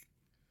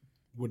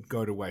would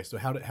go to waste, or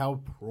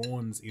how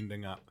prawns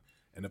ending up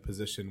in a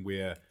position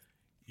where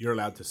you're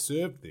allowed to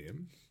serve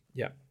them.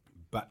 Yeah.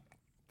 But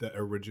the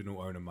original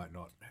owner might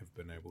not have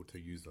been able to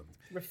use them.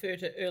 Refer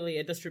to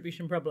earlier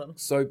distribution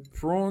problems. So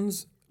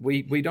prawns,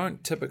 we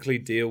don't typically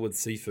deal with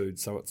seafood,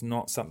 so it's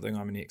not something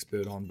I'm an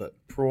expert on, but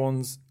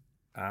prawns,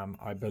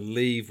 I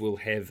believe, will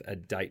have a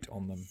date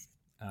on them,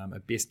 a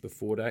best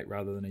before date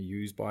rather than a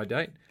use by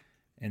date.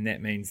 And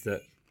that means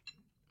that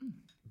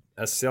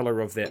a seller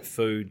of that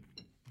food,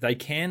 they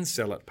can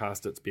sell it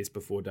past its best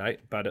before date,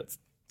 but it's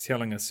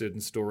telling a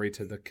certain story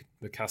to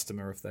the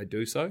customer if they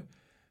do so.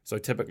 So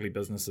typically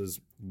businesses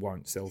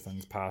won't sell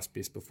things past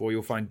best before.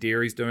 You'll find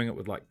dairies doing it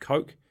with like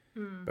Coke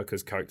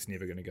because Coke's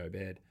never going to go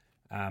bad.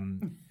 For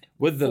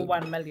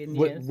 1 million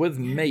years. With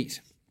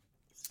meat,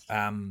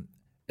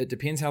 it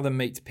depends how the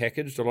meat's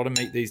packaged. A lot of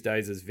meat these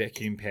days is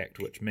vacuum packed,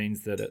 which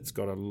means that it's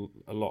got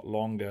a lot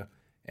longer.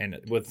 And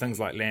with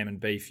things like lamb and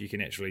beef, you can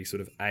actually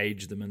sort of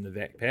age them in the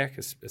vac pack,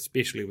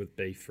 especially with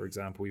beef, for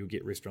example. You'll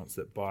get restaurants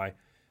that buy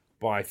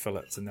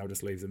fillets and they'll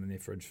just leave them in their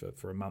fridge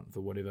for a month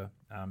or whatever,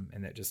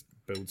 and that just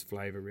builds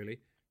flavour, really.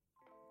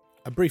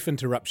 A brief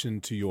interruption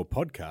to your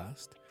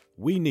podcast.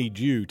 We need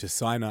you to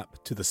sign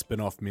up to the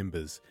Spin-Off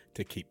members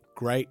to keep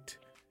great,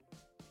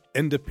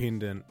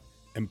 independent,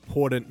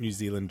 important New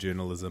Zealand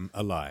journalism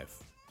alive.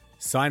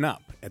 Sign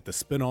up at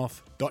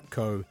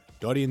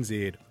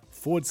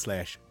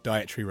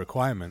thespinoff.co.nz/dietary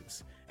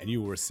requirements and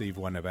you will receive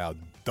one of our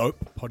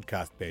dope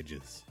podcast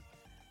badges.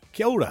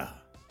 Kia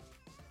ora.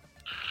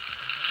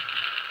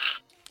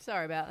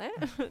 Sorry about that.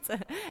 It's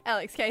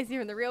Alex Casey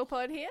from The Real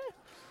Pod here.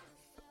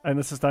 And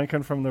this is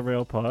Duncan from The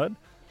Real Pod.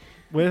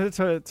 We're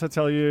here to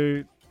tell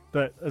you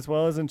that as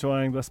well as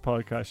enjoying this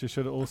podcast, you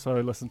should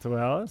also listen to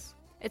ours.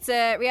 It's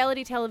a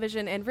reality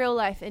television and real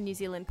life in New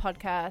Zealand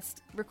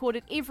podcast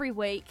recorded every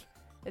week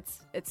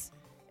It's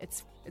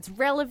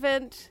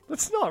relevant.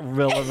 That's not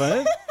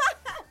relevant.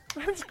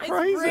 That's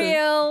crazy. It's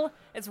real.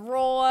 It's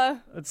raw.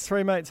 It's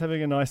three mates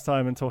having a nice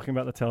time and talking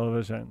about the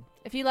television.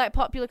 If you like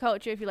popular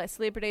culture, if you like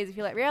celebrities, if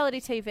you like reality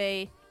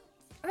TV,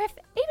 or even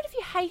if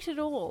you hate it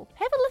all,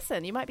 have a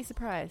listen. You might be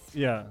surprised.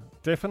 Yeah,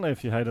 definitely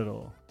if you hate it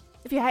all.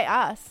 If you hate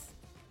us,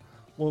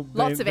 Well,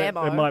 Lots of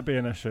ammo. It might be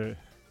an issue.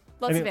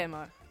 lots of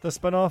ammo. The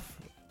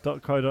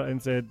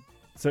spinoff.co.nz,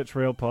 search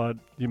Real Pod,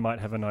 you might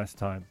have a nice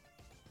time.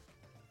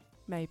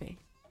 Maybe.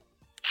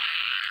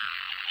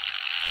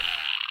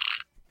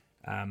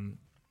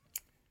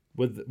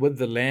 With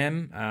the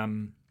lamb,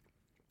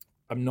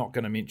 I'm not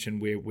going to mention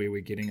where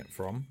we're getting it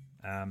from,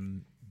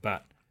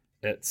 but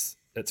it's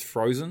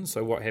frozen.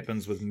 So what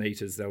happens with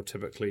meat is they'll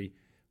typically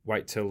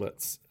wait till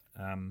it's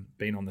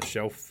been on the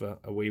shelf for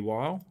a wee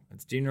while.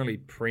 It's generally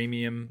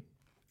premium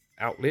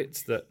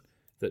outlets that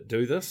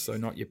do this, so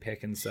not your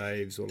pack and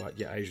saves or like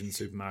your Asian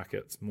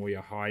supermarkets, more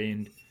your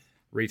high-end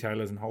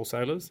retailers and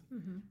wholesalers.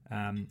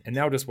 And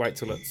they'll just wait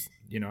till it's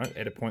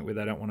at a point where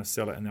they don't want to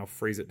sell it, and they'll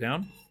freeze it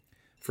down.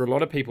 For a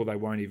lot of people, they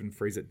won't even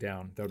freeze it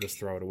down. They'll just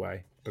throw it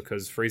away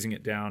because freezing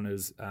it down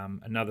is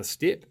another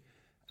step.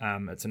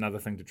 It's another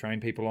thing to train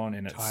people on,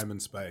 and it's Time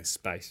and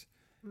space.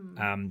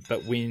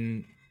 But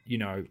when you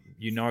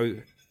know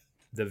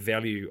the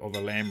value of a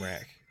lamb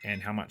rack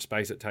and how much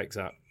space it takes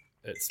up,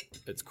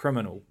 it's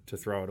criminal to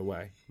throw it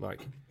away.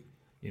 Like,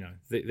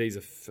 these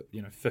are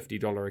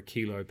 $50 a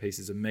kilo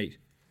pieces of meat.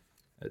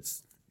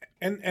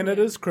 And it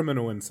is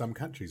criminal in some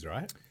countries,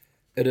 right?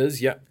 It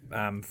is, yeah.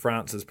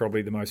 France is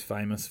probably the most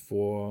famous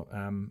for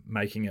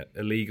making it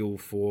illegal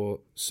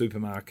for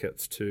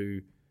supermarkets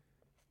to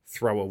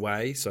throw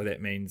away. So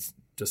that means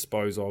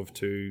dispose of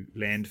to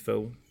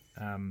landfill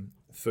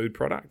food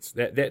products.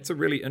 That's a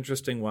really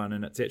interesting one,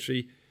 and it's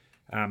actually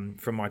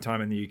from my time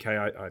in the UK,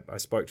 I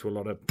spoke to a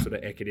lot of sort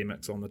of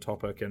academics on the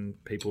topic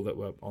and people that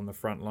were on the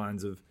front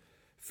lines of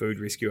food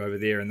rescue over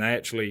there, and they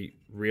actually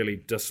really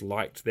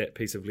disliked that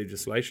piece of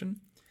legislation.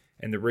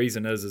 And the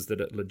reason is that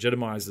it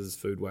legitimizes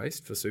food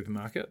waste for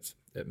supermarkets.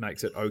 It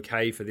makes it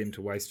okay for them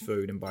to waste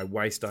food, and by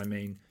waste I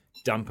mean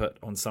dump it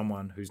on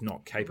someone who's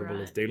not capable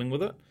of dealing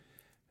with it.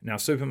 Now,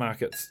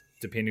 supermarkets,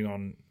 depending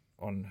on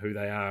who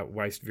they are,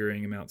 waste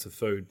varying amounts of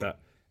food, but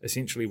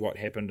essentially what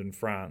happened in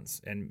France,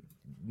 and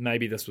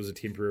maybe this was a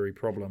temporary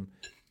problem,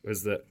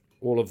 was that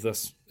all of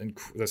this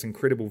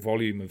incredible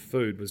volume of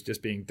food was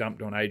just being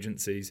dumped on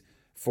agencies,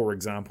 for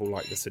example,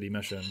 like the City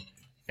Mission,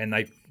 and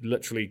they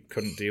literally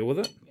couldn't deal with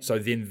it. So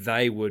then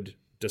they would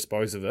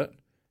dispose of it,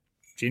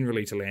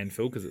 generally to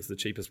landfill because it's the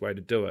cheapest way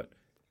to do it,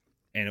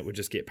 and it would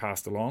just get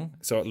passed along.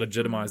 So it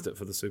legitimized it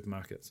for the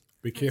supermarkets.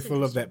 Be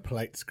careful of that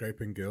plate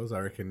scraping, girls. I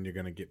reckon you're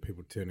going to get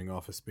people turning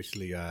off,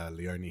 especially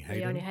Leonie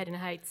Hayden. Leonie Hayden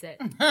hates it.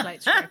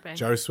 Plate scraping.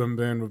 Joe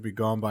Swinburne would be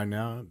gone by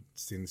now. It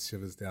sends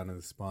shivers down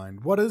his spine.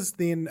 What is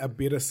then a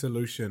better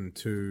solution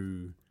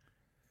to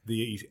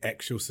the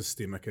actual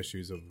systemic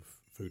issues of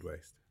food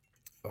waste?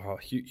 Oh,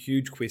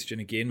 huge question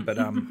again, but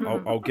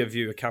I'll give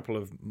you a couple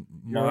of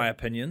my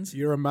opinions.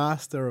 You're a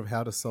master of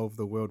how to solve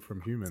the world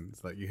from humans.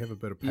 Like, you have a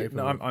bit of paper.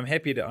 No, I'm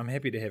happy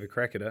to have a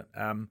crack at it.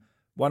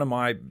 One of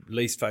my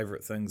least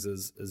favourite things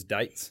is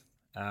dates.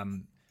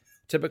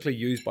 Typically,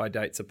 use-by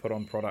dates are put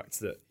on products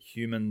that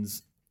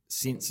humans'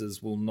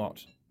 senses will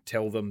not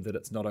tell them that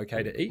it's not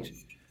okay to eat.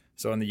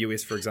 So in the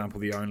US, for example,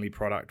 the only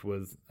product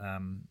with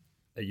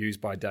a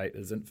use-by date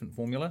is infant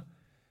formula.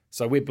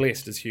 So we're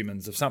blessed as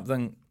humans. If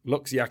something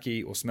looks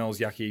yucky or smells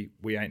yucky,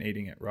 we ain't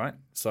eating it, right?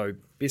 So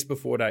best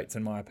before dates,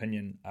 in my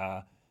opinion,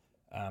 are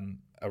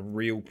a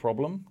real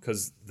problem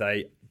because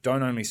they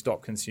don't only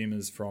stop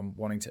consumers from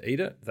wanting to eat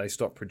it, they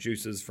stop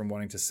producers from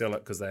wanting to sell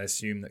it because they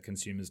assume that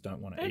consumers don't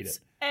want to eat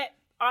it.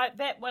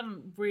 That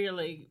one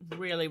really,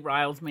 really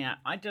riles me out.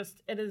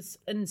 It is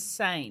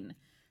insane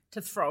to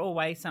throw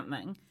away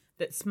something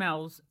that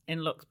smells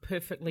and looks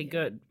perfectly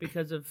good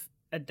because of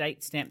a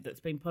date stamp that's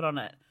been put on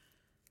it.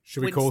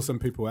 Should we call some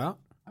people out?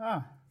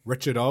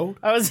 Richard Old?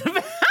 I was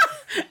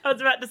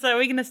about to say,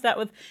 we're going to start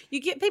with, you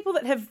get people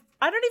that have,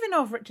 I don't even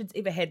know if Richard's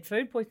ever had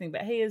food poisoning,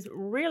 but he is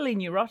really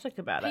neurotic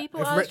about it.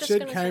 If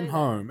Richard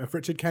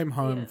came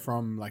home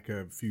from like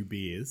a few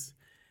beers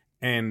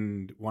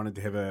and wanted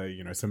to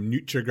have some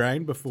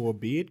Nutri-Grain before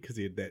bed because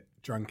he had that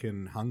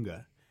drunken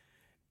hunger,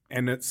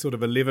 and it's sort of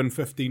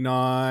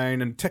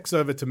 11:59 and ticks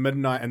over to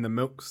midnight and the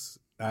milk's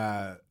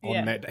on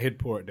that, he'd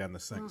pour it down the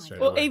sink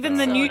straight away. Even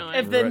the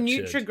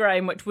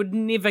Nutri-Grain, which would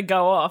never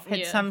go off,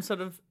 had some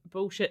sort of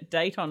bullshit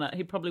date on it.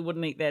 He probably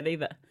wouldn't eat that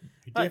either.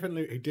 He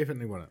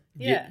definitely wouldn't.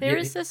 Yeah. There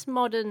is this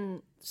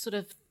modern sort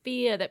of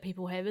fear that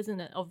people have,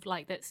 isn't it? Of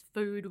like that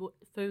food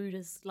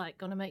is like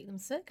going to make them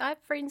sick. I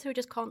have friends who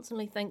just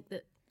constantly think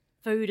that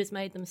food has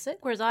made them sick,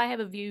 whereas I have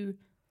a view,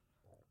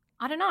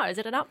 I don't know, is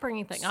it an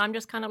upbringing thing? I'm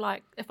just kind of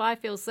like, if I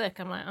feel sick,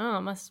 I'm like, oh,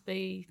 it must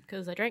be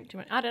because I drank too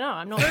much. I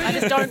don't know. I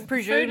just don't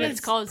presume it's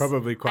because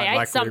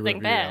I ate something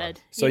bad.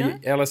 So,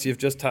 Alice, you've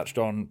just touched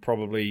on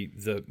probably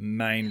the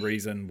main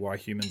reason why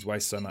humans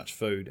waste so much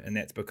food, and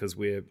that's because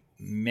we're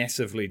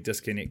massively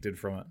disconnected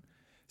from it.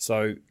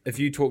 So if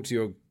you talk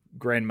to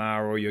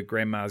grandma or your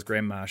grandma's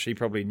grandma, she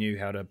probably knew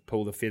how to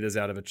pull the feathers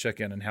out of a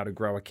chicken and how to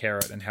grow a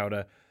carrot and how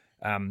to,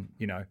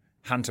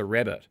 hunt a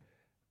rabbit.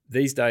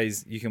 These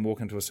days, you can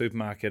walk into a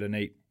supermarket and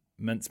eat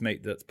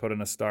mincemeat that's put in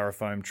a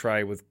styrofoam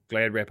tray with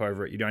Glad wrap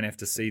over it. You don't have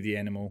to see the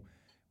animal.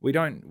 We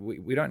don't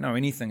know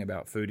anything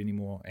about food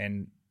anymore.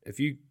 And if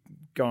you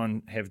go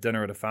and have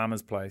dinner at a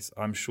farmer's place,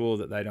 I'm sure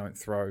that they don't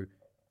throw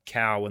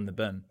cow in the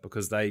bin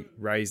because they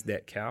raised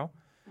that cow.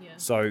 Yeah.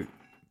 So,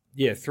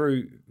 yeah,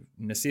 through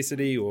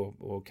necessity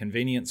or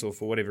convenience or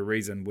for whatever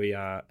reason, we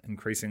are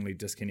increasingly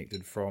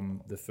disconnected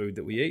from the food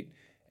that we eat,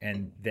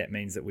 and that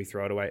means that we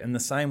throw it away. In the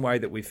same way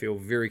that we feel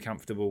very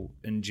comfortable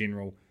in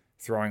general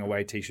throwing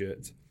away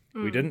T-shirts.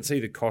 We didn't see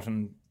the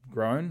cotton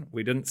grown.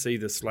 We didn't see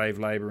the slave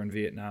labour in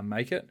Vietnam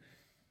make it,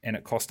 and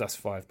it cost us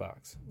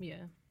 $5. Yeah.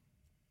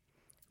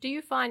 Do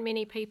you find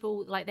many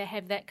people like they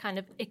have that kind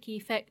of icky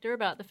factor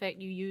about the fact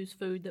you use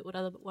food that would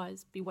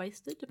otherwise be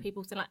wasted? Do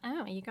people say like,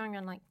 "Oh, are you going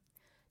around like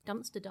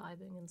dumpster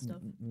diving and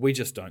stuff?" We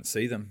just don't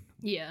see them.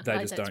 Yeah, They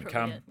just don't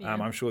come. Yeah.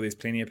 I'm sure there's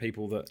plenty of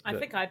people that I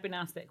think I've been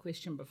asked that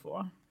question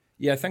before.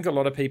 Yeah, I think a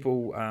lot of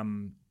people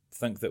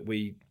think that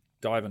we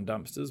dive in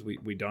dumpsters.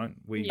 We don't.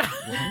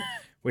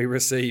 We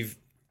receive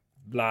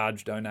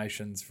large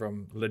donations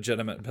from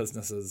legitimate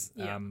businesses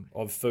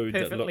of food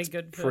Perfectly that looks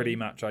good food. pretty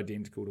much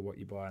identical to what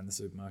you buy in the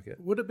supermarket.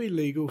 Would it be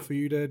legal for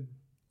you to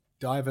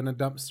dive in a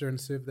dumpster and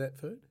serve that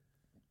food?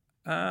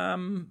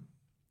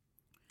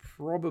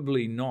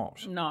 Probably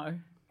not. No.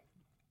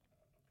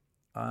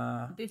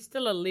 There's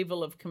still a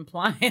level of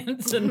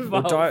compliance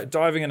involved. Well,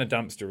 diving in a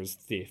dumpster is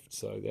theft,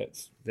 so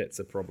that's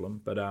a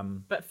problem.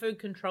 But food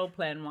control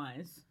plan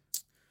wise,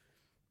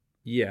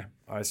 yeah,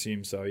 I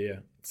assume so. Yeah,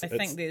 I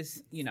think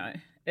there's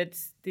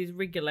there's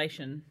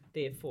regulation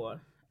there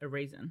for a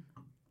reason.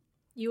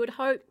 You would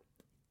hope,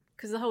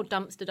 because the whole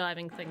dumpster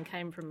diving thing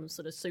came from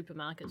sort of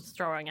supermarkets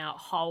throwing out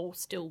whole,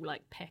 still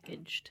like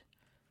packaged,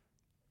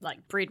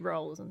 like bread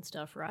rolls and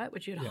stuff, right?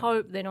 Which you'd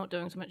hope they're not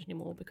doing so much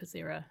anymore because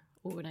there are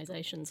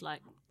organisations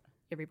like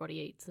Everybody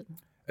Eats. And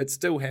it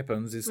still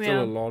happens. There's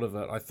still a lot of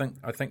it. I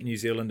think New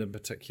Zealand in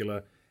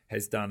particular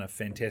has done a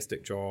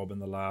fantastic job in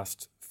the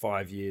last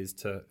 5 years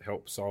to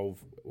help solve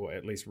or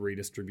at least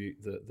redistribute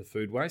the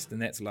food waste, and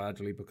that's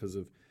largely because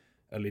of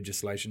a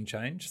legislation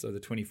change. So the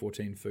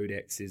 2014 Food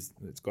Act says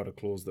it's got a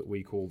clause that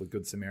we call the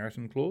Good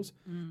Samaritan Clause,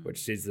 which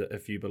says that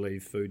if you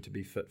believe food to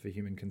be fit for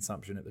human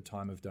consumption at the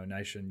time of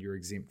donation, you're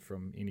exempt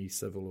from any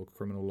civil or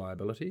criminal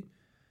liability.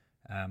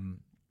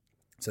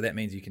 So that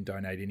means you can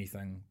donate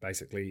anything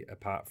basically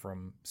apart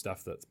from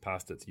stuff that's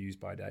past its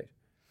use-by date.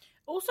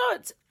 Also,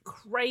 it's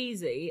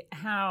crazy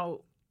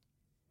how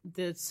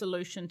the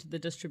solution to the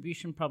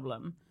distribution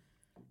problem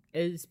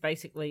is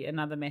basically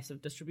another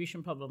massive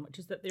distribution problem, which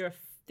is that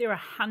there are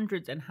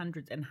hundreds and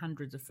hundreds and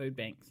hundreds of food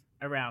banks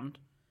around,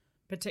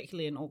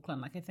 particularly in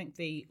Auckland. Like I think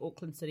the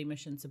Auckland City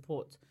Mission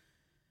supports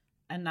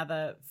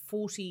another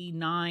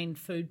 49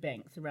 food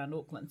banks around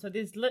Auckland. So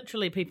there's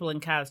literally people in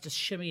cars just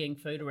shimmying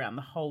food around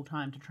the whole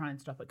time to try and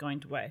stop it going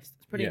to waste.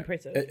 It's pretty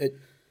impressive.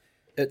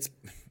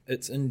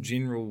 It's in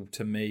general,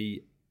 to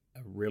me,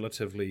 a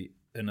relatively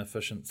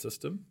inefficient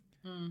system.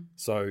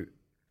 So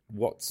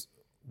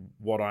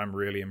what I'm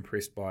really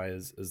impressed by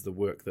is the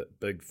work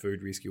that big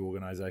food rescue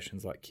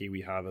organisations like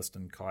Kiwi Harvest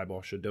and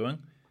Kibosh are doing.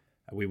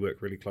 We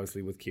work really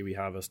closely with Kiwi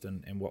Harvest,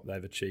 and what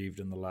they've achieved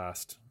in the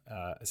last,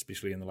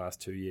 especially in the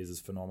last 2 years, is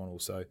phenomenal.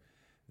 So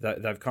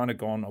they've kind of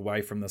gone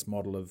away from this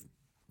model of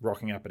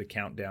rocking up at a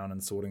countdown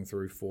and sorting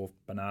through 4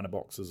 banana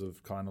boxes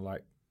of kind of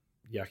like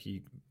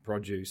yucky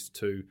produce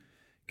to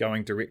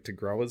going direct to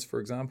growers, for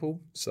example.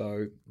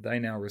 So they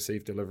now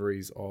receive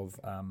deliveries of,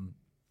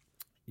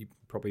 you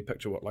probably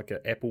picture what like an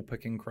apple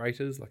picking crate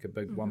is, like a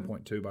big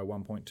 1.2 by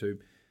 1.2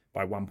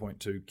 by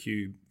 1.2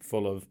 cube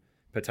full of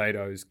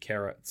potatoes,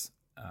 carrots,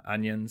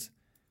 onions,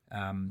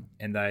 and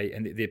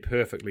they're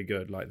perfectly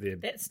good. Like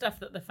that's stuff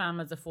that the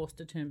farmers are forced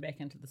to turn back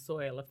into the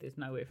soil if there's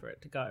nowhere for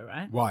it to go,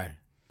 right? Why?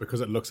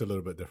 Because it looks a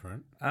little bit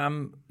different.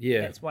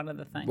 Yeah, that's one of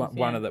the things.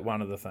 One of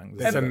the things.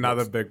 That's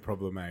another big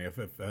problem, eh?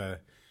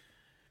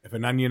 If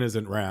an onion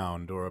isn't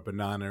round or a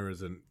banana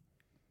isn't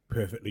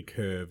perfectly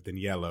curved and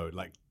yellow,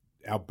 like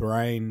our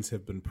brains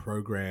have been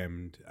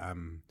programmed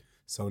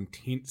so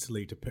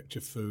intensely to picture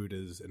food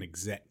as an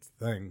exact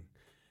thing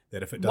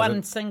that if it doesn't,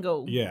 one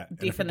single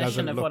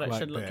definition of what it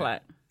should look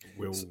like.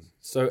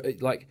 So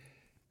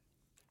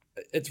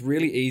it's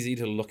really easy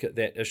to look at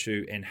that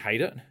issue and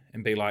hate it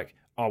and be like,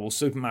 oh, well,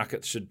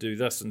 supermarkets should do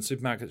this and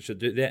supermarkets should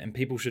do that and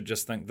people should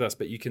just think this.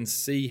 But you can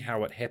see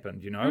how it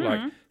happened,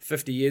 Like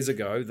 50 years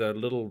ago, the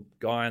little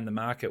guy in the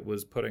market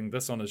was putting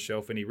this on his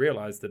shelf and he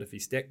realised that if he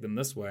stacked them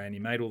this way and he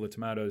made all the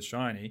tomatoes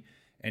shiny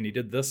and he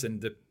did this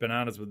and the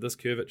bananas with this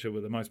curvature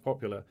were the most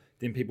popular,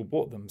 then people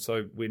bought them.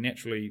 So we're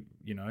naturally,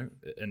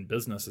 in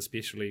business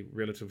especially,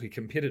 relatively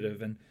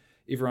competitive and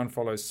everyone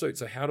follows suit.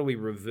 So how do we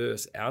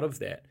reverse out of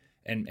that?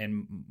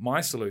 And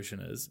my solution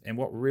is, and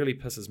what really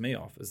pisses me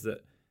off, is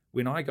that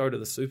when I go to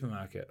the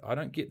supermarket, I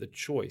don't get the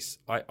choice.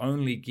 I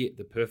only get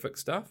the perfect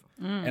stuff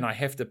and I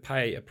have to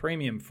pay a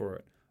premium for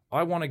it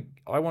I want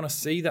to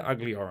see the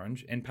ugly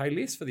orange and pay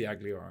less for the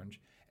ugly orange.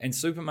 And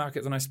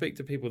supermarkets, and I speak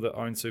to people that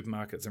own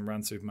supermarkets and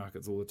run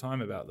supermarkets all the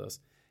time about this,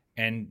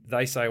 and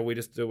they say, we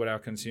just do what our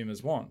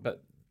consumers want.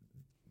 But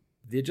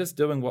they're just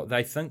doing what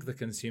they think the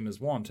consumers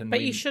want.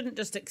 But you shouldn't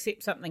just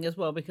accept something as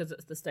well because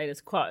it's the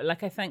status quo.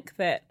 Like I think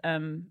that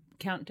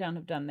Countdown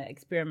have done that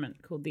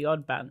experiment called the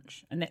Odd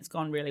Bunch, and that's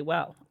gone really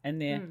well,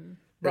 and they're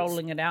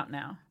rolling it out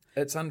now.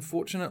 It's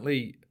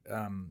unfortunately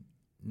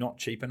not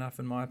cheap enough,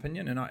 in my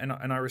opinion,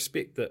 and I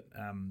respect that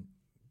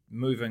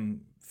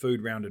moving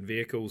food around in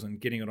vehicles and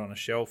getting it on a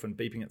shelf and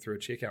beeping it through a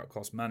checkout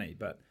costs money,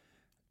 but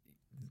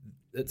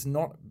it's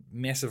not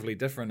massively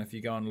different if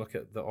you go and look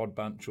at the Odd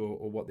Bunch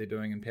or what they're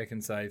doing in Pack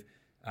and Save.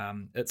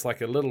 It's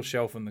like a little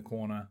shelf in the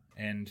corner,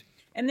 and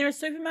there are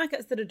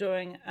supermarkets that are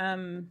doing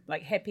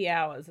like happy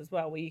hours as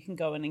well, where you can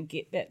go in and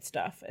get that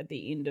stuff at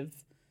the end of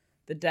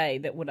the day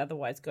that would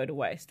otherwise go to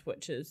waste,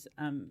 which is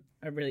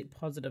a really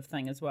positive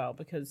thing as well,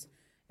 because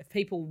if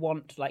people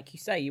want, like you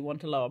say, you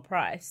want a lower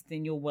price,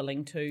 then you're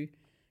willing to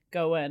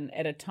go in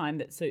at a time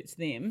that suits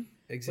them,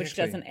 exactly, which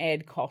doesn't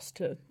add cost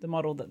to the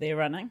model that they're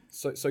running.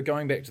 So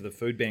going back to the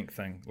food bank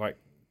thing, like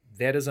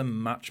that is a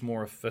much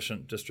more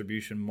efficient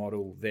distribution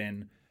model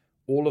than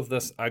all of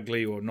this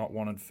ugly or not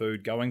wanted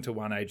food going to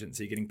one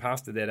agency, getting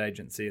passed to that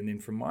agency, and then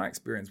from my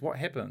experience, what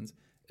happens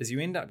is you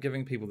end up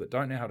giving people that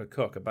don't know how to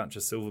cook a bunch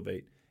of silver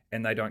beet,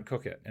 and they don't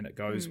cook it, and it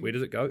goes, where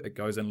does it go? It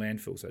goes in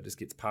landfill, so it just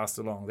gets passed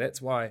along.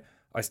 That's why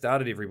I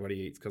started Everybody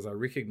Eats, because I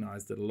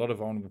recognised that a lot of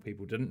vulnerable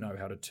people didn't know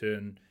how to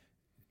turn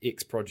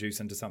X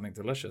produce into something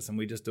delicious, and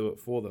we just do it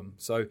for them.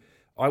 So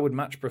I would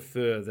much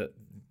prefer that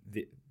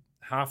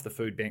half the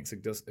food banks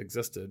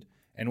existed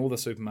and all the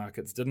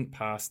supermarkets didn't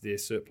pass their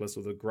surplus,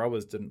 or the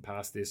growers didn't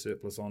pass their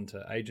surplus on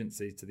to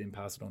agencies to then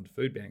pass it on to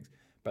food banks,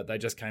 but they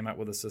just came up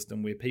with a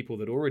system where people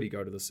that already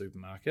go to the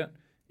supermarket,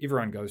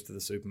 everyone goes to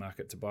the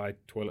supermarket to buy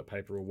toilet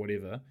paper or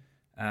whatever,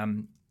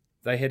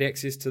 they had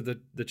access to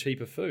the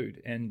cheaper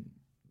food, and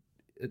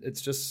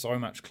it's just so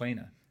much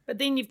cleaner. But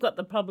then you've got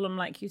the problem,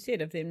 like you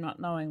said, of them not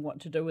knowing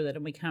what to do with it,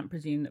 and we can't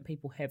presume that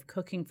people have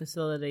cooking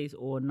facilities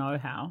or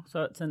know-how.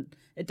 So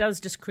it does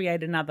just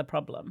create another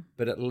problem.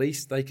 But at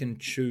least they can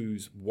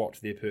choose what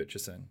they're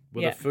purchasing.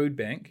 With a food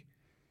bank,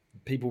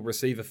 people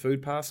receive a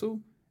food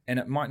parcel, and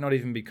it might not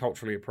even be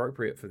culturally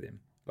appropriate for them.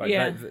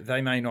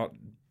 They may not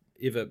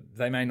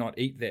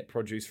eat that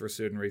produce for a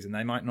certain reason.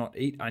 They might not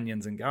eat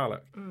onions and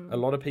garlic. A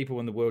lot of people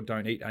in the world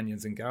don't eat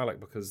onions and garlic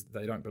because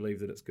they don't believe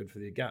that it's good for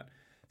their gut.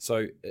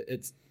 So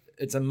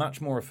it's a much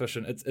more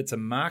efficient, it's a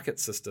market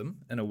system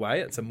in a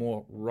way. It's a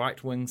more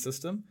right-wing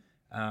system.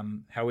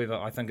 However,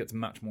 I think it's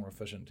much more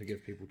efficient to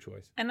give people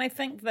choice. And I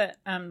think that,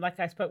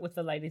 like I spoke with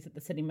the ladies at the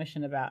City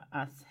Mission about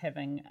us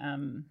having,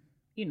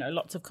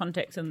 lots of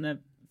contacts in the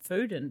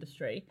food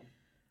industry,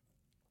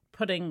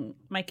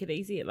 make it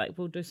easier. Like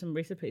we'll do some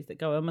recipes that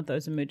go in with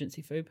those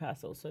emergency food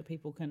parcels so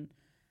people can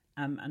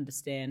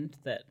understand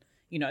that,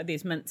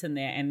 there's mince in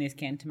there and there's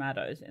canned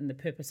tomatoes, and the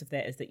purpose of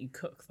that is that you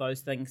cook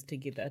those things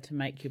together to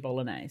make your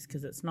bolognese,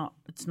 because it's not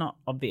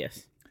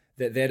obvious.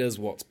 That is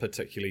what's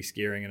particularly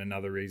scaring, and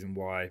another reason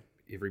why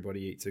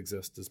Everybody Eats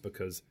exists is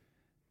because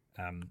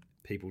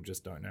people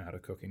just don't know how to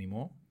cook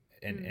anymore,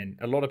 and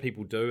a lot of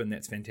people do, and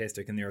that's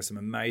fantastic. And there are some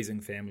amazing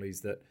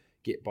families that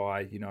get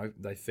by.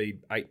 They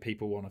feed 8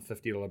 people on a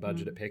 $50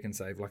 budget at Pack and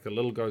Save. Like a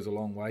little goes a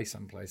long way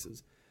some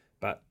places.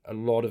 But a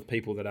lot of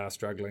people that are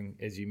struggling,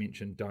 as you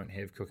mentioned, don't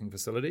have cooking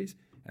facilities,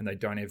 and they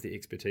don't have the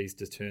expertise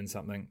to turn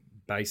something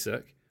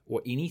basic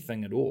or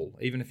anything at all.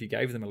 Even if you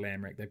gave them a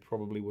lamb rack, they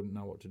probably wouldn't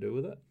know what to do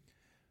with it.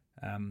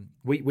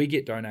 We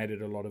get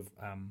donated a lot of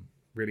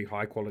really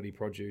high quality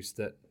produce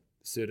that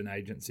certain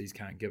agencies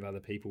can't give other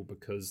people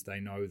because they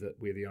know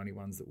that we're the only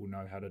ones that will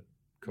know how to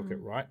cook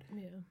it right.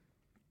 Yeah.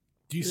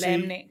 Do you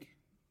lamb see? neck.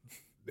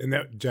 And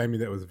that, Jamie,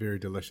 that was very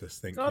delicious.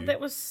 Thank you. God,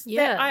 that was.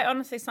 Yeah. I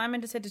honestly,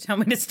 Simon just had to tell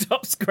me to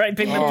stop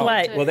scraping the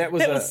plate. Well, that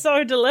was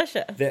so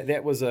delicious.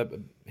 That was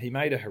he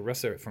made a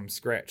harissa from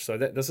scratch. So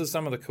this is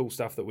some of the cool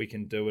stuff that we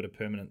can do at a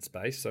permanent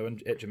space. So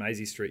at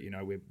Jamaizi Street,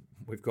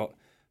 we've got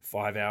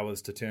 5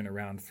 hours to turn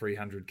around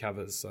 300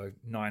 covers, so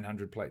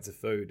 900 plates of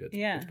food.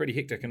 It's pretty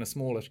hectic in a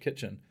smallish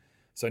kitchen.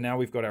 So now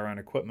we've got our own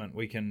equipment.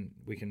 We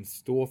can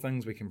store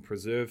things. We can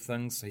preserve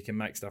things. So he can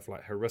make stuff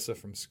like harissa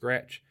from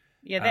scratch.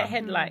 Yeah, that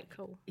had Yota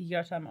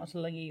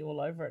motolingi all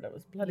over it. It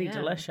was bloody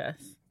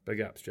delicious. Big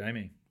ups,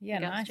 Jamie. Yeah,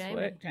 Big ups, nice Jamie.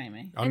 work,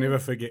 Jamie. I'll never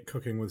forget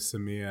cooking with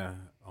Samir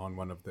on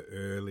one of the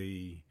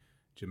early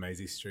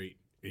Jamaizi Street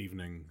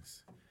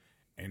evenings,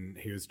 and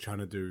he was trying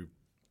to do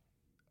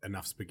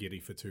enough spaghetti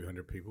for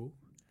 200 people.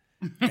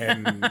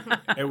 And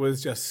it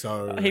was just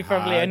so He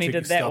probably hard only to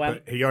did that stop one.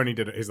 it. He only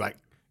did it. He's like,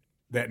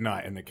 that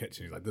night in the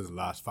kitchen, he's like, this is the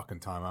last fucking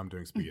time I'm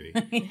doing spaghetti.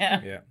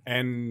 Yeah.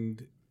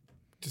 And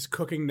just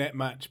cooking that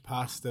much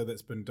pasta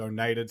that's been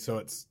donated, so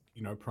it's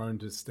prone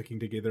to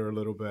sticking together a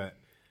little bit.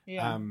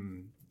 Yeah.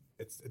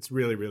 It's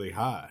really, really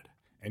hard.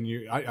 And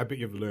I bet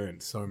you've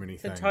learned so many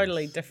things. It's a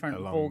totally different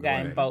along ball the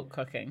game, way. bulk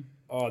cooking.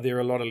 Oh, there are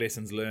a lot of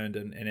lessons learned,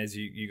 and as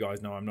you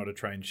guys know, I'm not a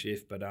trained chef,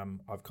 but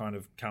I've kind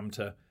of come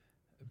to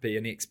be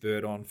an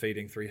expert on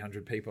feeding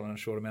 300 people in a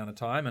short amount of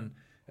time. And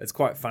it's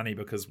quite funny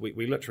because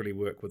we literally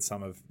work with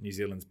some of New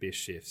Zealand's best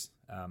chefs,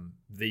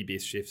 the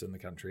best chefs in the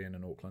country and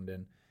in Auckland.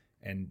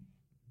 And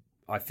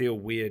I feel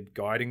weird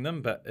guiding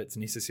them, but it's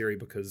necessary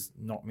because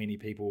not many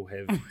people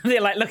have...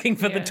 They're like looking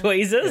for the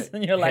tweezers,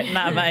 and you're like,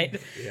 nah, mate,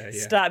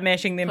 start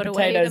mashing them Put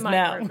potatoes away the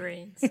now.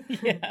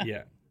 microgreens.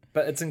 Yeah.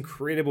 But it's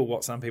incredible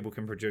what some people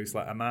can produce.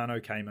 Like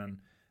Amano came in,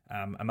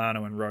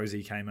 Amano and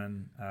Rosie came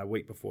in a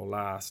week before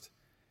last,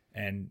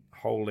 and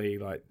holy,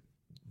 like,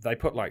 they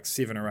put like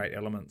 7 or 8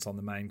 elements on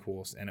the main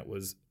course, and it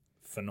was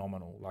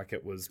phenomenal. Like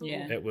it was,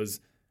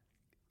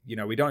 you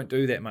know, we don't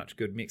do that much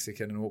good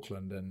Mexican in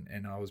Auckland,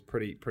 and I was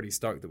pretty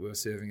stoked that we were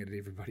serving it at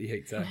Everybody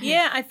Eats.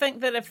 Yeah, I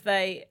think that if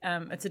they,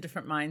 it's a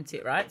different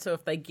mindset, right? So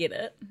if they get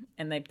it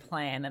and they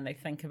plan and they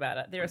think about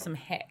it, there are some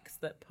hacks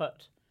that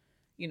put,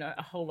 you know,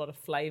 a whole lot of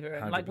flavour.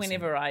 And like 100%.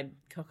 whenever I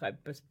cook, I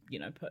just, you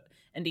know, put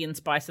Indian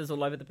spices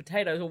all over the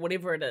potatoes or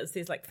whatever it is.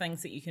 There's like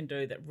things that you can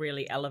do that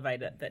really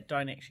elevate it that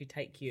don't actually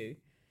take you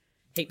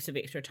heaps of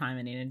extra time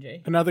and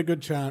energy. Another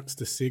good chance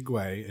to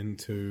segue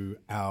into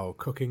our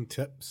cooking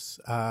tips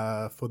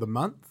for the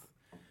month.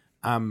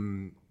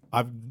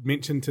 I've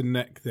mentioned to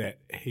Nick that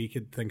he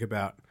could think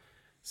about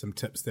some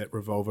tips that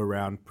revolve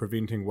around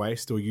preventing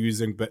waste or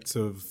using bits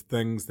of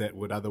things that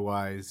would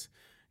otherwise,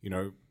 you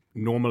know,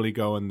 normally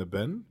go in the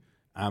bin.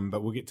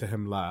 But we'll get to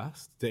him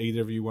last. Do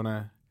either of you want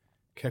to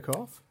kick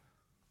off?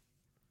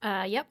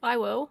 Yep, I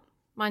will.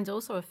 Mine's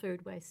also a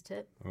food waste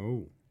tip.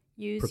 Oh.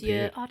 Use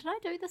Prepared. your... Oh, did I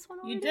do this one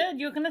already? You did.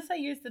 You were going to say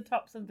use the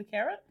tops of the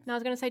carrot? No, I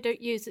was going to say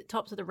don't use the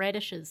tops of the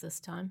radishes this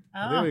time.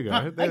 There we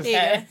go. That's-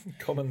 Yeah.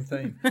 Common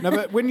theme. No,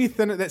 but when you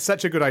thin it, that's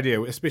such a good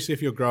idea, especially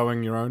if you're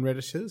growing your own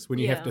radishes. When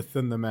you have Yeah. to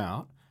thin them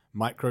out,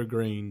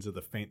 microgreens are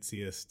the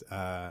fanciest,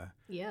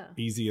 Yeah.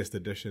 easiest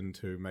addition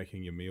to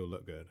making your meal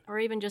look good. Or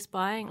even just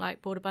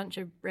bought a bunch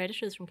of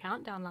radishes from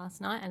Countdown last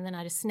night, and then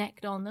I just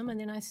snacked on them, and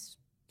then I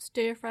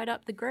stir-fried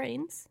up the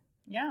greens.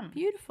 Yum.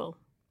 Beautiful.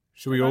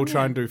 Should we all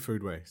try and do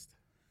food waste?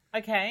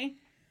 Okay.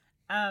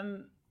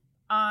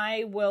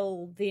 I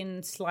will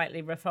then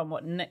slightly riff on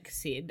what Nick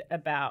said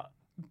about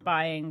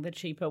buying the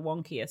cheaper,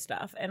 wonkier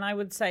stuff. And I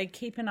would say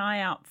keep an eye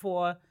out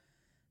for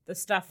the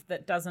stuff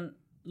that doesn't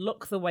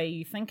look the way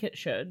you think it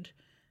should,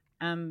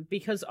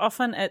 because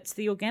often it's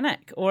the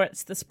organic or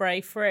it's the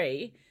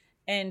spray-free,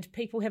 and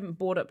people haven't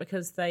bought it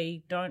because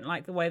they don't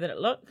like the way that it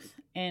looks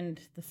and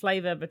the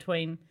flavour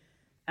between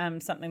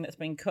something that's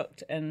been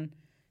cooked in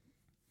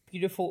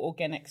beautiful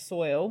organic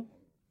soil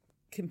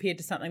compared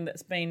to something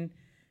that's been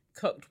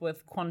cooked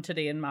with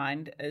quantity in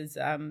mind is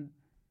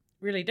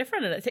really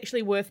different. And it's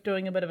actually worth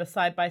doing a bit of a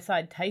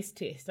side-by-side taste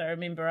test. I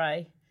remember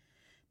I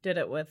did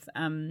it with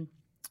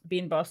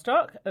Ben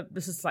Bostock.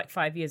 This is like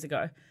 5 years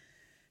ago.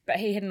 But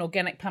he had an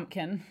organic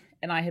pumpkin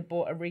and I had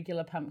bought a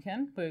regular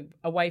pumpkin. We were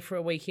away for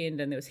a weekend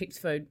and there was heaps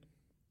of food.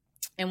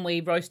 And we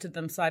roasted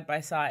them side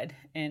by side.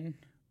 And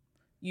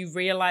you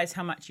realise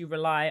how much you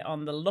rely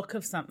on the look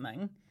of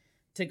something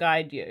to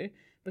guide you.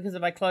 Because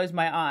if I close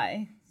my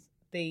eye,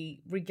 the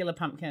regular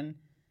pumpkin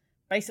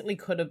basically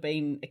could have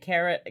been a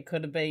carrot, it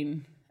could have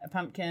been a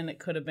pumpkin, it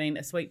could have been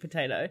a sweet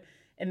potato,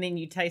 and then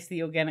you taste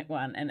the organic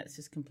one and it's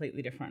just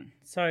completely different.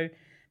 So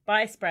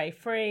buy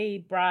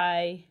spray-free,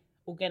 braai,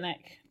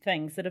 organic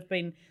things that have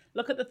been,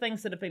 look at the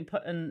things that have been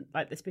put in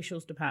like the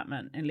specials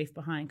department and left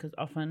behind because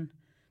often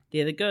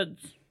they're the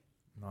goods.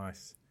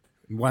 Nice.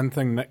 One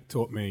thing Nick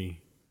taught me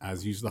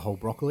is use the whole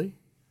broccoli.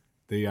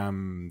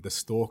 The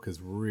stalk is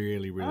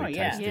really, really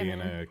tasty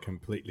and a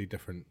completely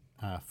different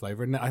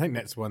flavour. And I think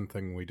that's one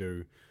thing we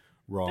do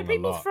wrong Do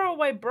people a lot. throw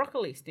away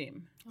broccoli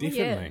stem?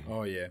 Definitely.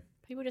 Oh, yeah.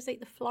 People just eat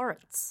the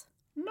florets.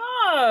 No.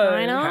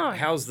 I know.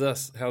 How's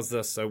this?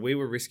 So we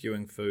were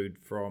rescuing food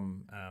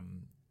from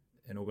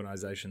an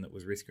organisation that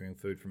was rescuing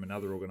food from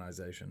another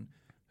organisation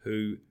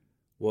who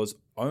was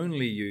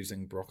only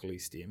using broccoli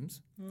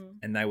stems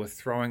and they were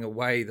throwing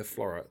away the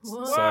florets.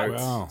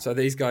 Wow. So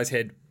these guys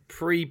had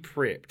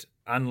pre-prepped,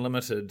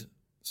 unlimited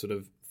sort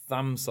of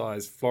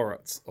thumb-sized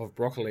florets of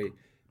broccoli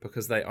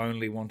because they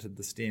only wanted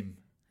the stem.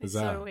 It's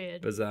Bizarre. so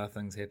weird. Bizarre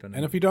things happen.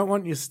 And if you don't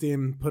want your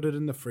stem, put it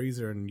in the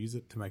freezer and use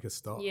it to make a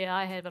stock. Yeah,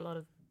 I have a lot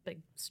of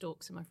big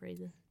stalks in my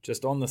freezer.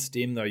 Just on the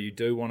stem, though, you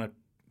do want to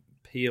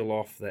peel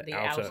off that The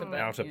outer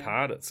outer bit,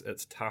 part.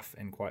 It's tough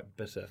and quite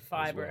bitter. as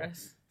well.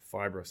 Fibrous.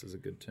 Fibrous is a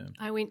good term.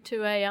 I went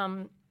to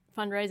a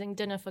fundraising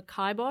dinner for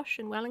Kibosh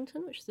in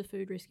Wellington, which is a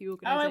food rescue Oh,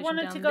 organisation. I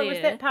wanted down to go. there.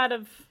 Was that part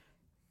of...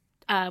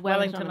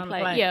 Wellington on a on a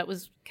plate. Plate? Yeah, it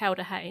was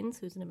Kelda Haynes,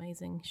 who's an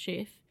amazing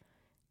chef.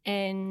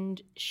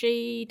 And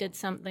she did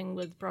something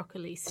with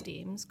broccoli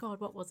stems. God,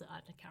 what was it? I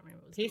can't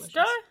remember. It was Pesto?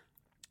 delicious.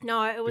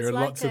 No, it was There are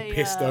like lots of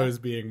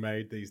pestos being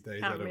made these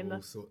days can't out of remember.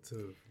 all sorts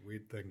of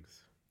weird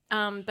things.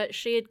 But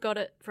she had got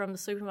it from the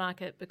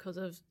supermarket because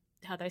of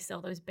how they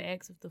sell those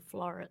bags of the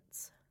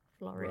florets.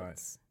 Right.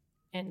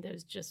 And there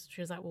was just, she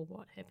was like, well,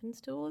 what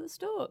happens to all the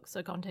stalks? So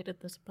I contacted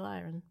the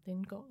supplier and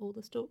then got all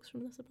the stalks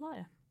from the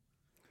supplier.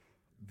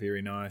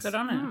 Very nice. Good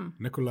on it.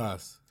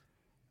 Nicholas.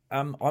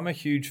 I'm a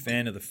huge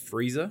fan of the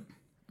freezer.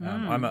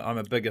 I'm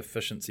a big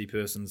efficiency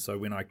person, so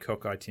when I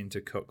cook, I tend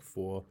to cook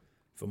for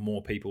for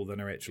more people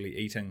than are actually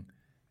eating,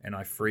 and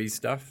I freeze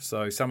stuff.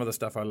 So some of the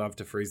stuff I love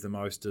to freeze the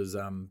most is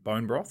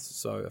bone broths.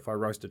 So if I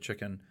roast a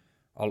chicken,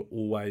 I'll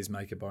always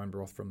make a bone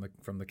broth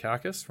from the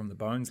carcass, from the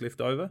bones left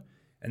over,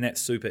 and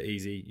that's super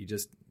easy. You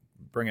just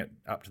bring it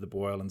up to the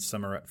boil and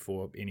simmer it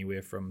for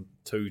anywhere from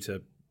 2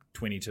 to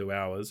 22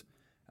 hours,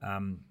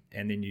 and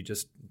then you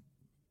just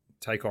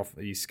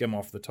you skim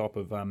off the top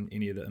of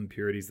any of the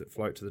impurities that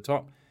float to the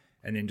top,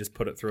 and then just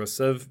put it through a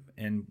sieve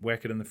and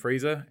whack it in the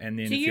freezer. And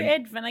then do you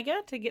add vinegar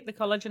to get the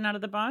collagen out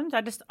of the bones?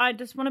 I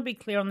just want to be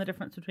clear on the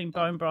difference between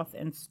bone broth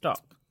and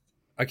stock.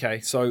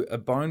 Okay, so a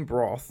bone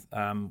broth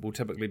will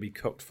typically be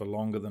cooked for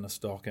longer than a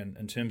stock, and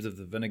in terms of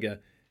the vinegar,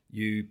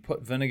 you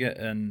put vinegar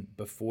in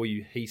before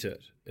you heat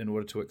it in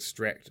order to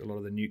extract a lot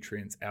of the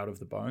nutrients out of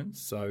the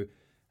bones. So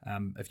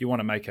if you want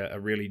to make a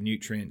really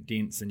nutrient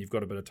dense and you've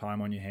got a bit of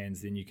time on your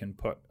hands, then you can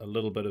put a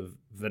little bit of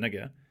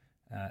vinegar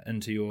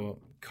into your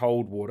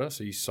cold water.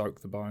 So you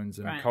soak the bones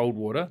in cold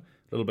water, a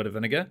little bit of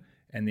vinegar,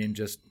 and then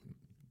just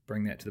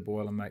bring that to the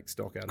boil and make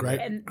stock out of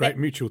it. Great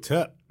mutual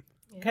tip.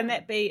 Yeah. Can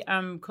that be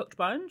cooked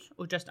bones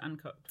or just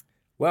uncooked?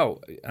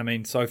 Well, I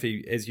mean,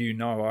 Sophie, as you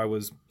know, I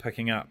was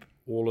picking up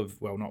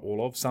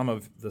some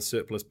of the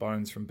surplus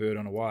bones from Bird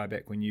on a Wire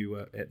back when you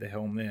were at the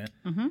helm there.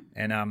 Mm-hmm.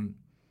 And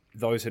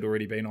those had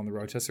already been on the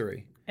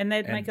rotisserie. And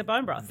they'd make a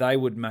bone broth. They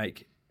would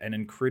make an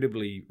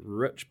incredibly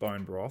rich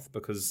bone broth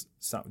because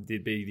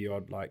there'd be the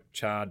odd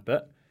charred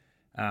bit.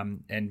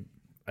 And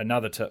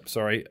another tip,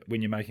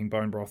 when you're making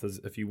bone broth is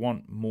if you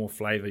want more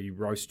flavour, you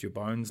roast your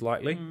bones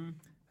lightly.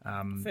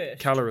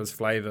 Colour is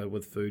flavour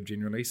with food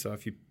generally, so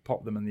if you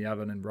pop them in the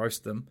oven and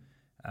roast them,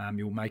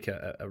 you'll make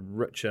a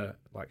richer,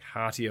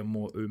 heartier,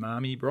 more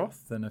umami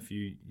broth than if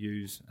you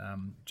use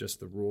just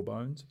the raw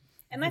bones.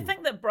 And I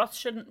think that broth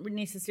shouldn't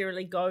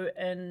necessarily go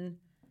in,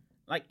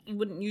 you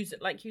wouldn't use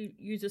it like you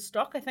use a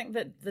stock. I think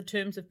that the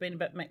terms have been a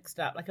bit mixed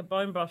up. A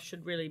bone broth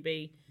should really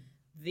be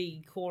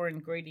the core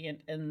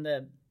ingredient in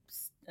the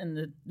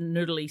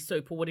noodly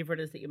soup or whatever it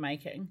is that you're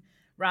making,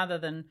 rather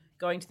than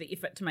going to the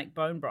effort to make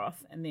bone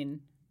broth and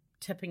then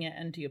tipping it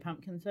into your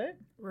pumpkin soup.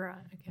 Right,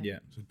 okay. Yeah.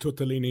 So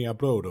tortellini a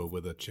brodo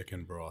with a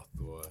chicken broth,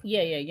 or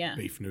yeah.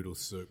 beef noodle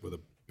soup with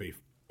a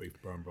beef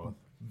bone broth.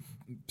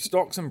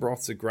 Stocks and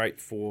broths are great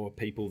for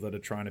people that are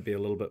trying to be a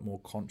little bit more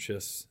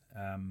conscious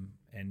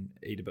and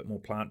eat a bit more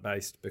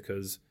plant-based,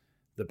 because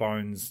the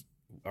bones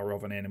are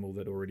of an animal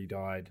that already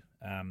died,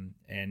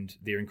 and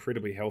they're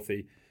incredibly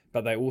healthy.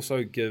 But they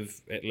also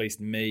give, at least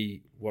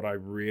me, what I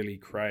really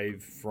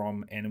crave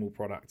from animal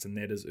products, and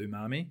that is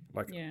umami.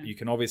 You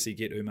can obviously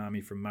get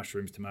umami from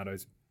mushrooms,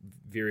 tomatoes,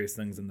 various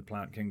things in the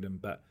plant kingdom,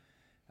 but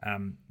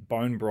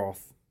bone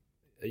broth,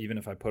 even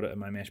if I put it in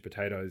my mashed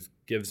potatoes,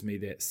 gives me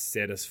that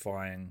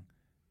satisfying,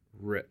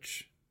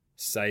 rich,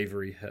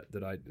 savoury hit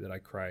that I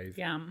crave.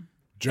 Yum.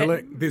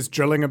 There's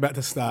drilling about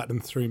to start in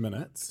 3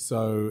 minutes,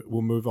 so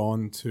we'll move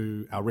on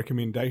to our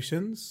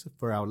recommendations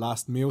for our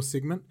last meal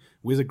segment.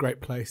 Where's a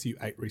great place you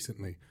ate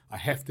recently? I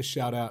have to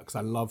shout out, because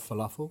I love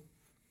falafel,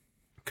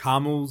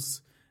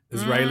 Carmel's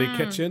Israeli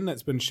Kitchen,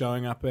 that's been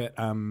showing up at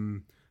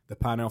the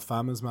Parnell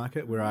Farmers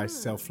Market, where I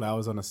sell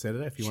flowers on a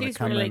Saturday. If you want to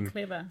come really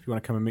clever. If you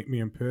want to come and meet me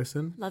in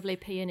person. Lovely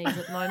peonies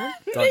at the moment.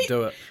 Don't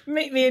do it.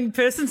 Meet me in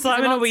person,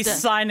 Simon. Or we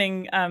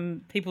signing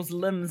people's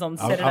limbs on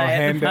Saturday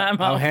at the farm.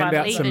 I'll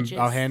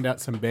hand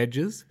out some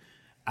badges.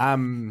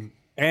 And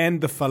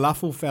the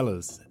Falafel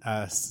Fellas.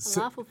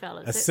 Falafel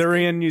Fellas. A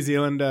Syrian New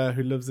Zealander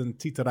who lives in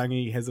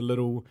Titarangi, has a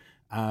little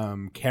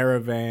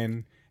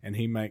caravan, and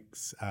he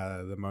makes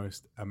the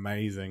most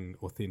amazing,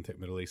 authentic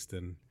Middle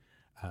Eastern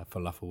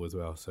falafel as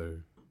well. So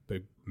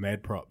big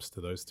mad props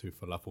to those two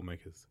falafel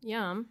makers.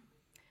 Yum.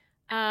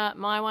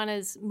 My one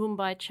is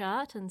Mumbai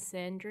Chaat in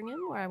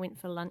Sandringham, where I went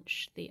for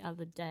lunch the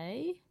other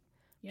day.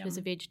 Yum. It was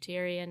a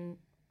vegetarian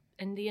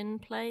Indian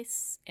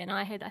place, and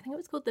I think it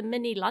was called the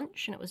mini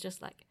lunch, and it was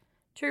just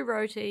 2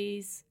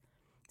 rotis,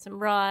 some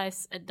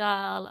rice, a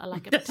dal, a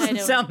potato. Doesn't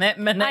sound that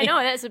mini. I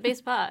know, that's the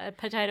best part. A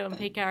potato and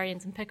pea curry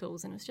and some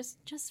pickles, and it was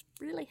just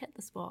really hit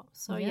the spot.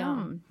 So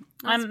yum.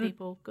 Nice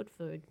people, good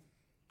food.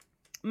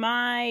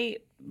 My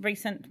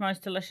recent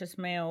most delicious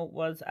meal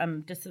was,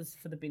 this is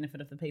for the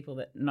benefit of the people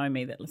that know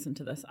me that listen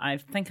to this, I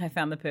think I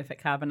found the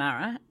perfect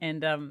carbonara,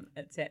 and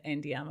it's at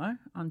Andiamo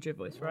on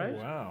Jervois Road.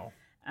 Oh, wow.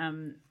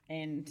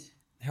 And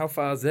how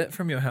far is that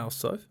from your house,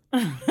 Soph?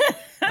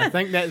 I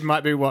think that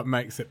might be what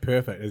makes it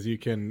perfect, is you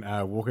can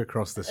walk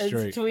across the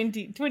street.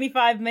 It's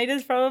 25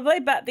 metres probably,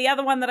 but the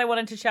other one that I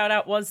wanted to shout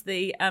out was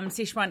the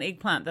Szechuan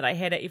eggplant that I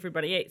had at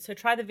Everybody Eats. So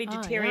try the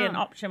vegetarian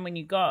option when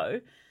you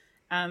go,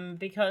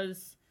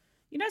 because...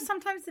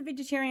 sometimes the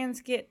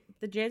vegetarians get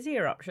the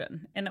jazzier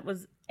option, and it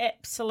was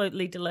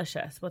absolutely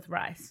delicious with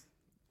rice.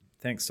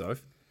 Thanks,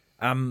 Soph.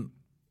 I'm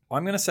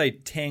going to say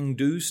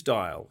Tangdu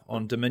style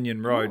on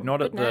Dominion Road,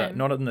 not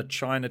in the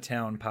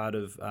Chinatown part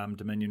of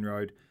Dominion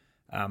Road,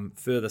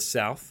 further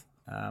south,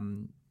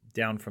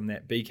 down from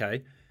that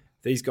BK.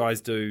 These guys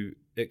do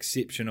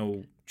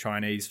exceptional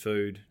Chinese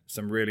food,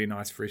 some really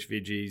nice fresh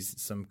veggies,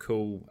 some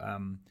cool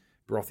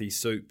brothy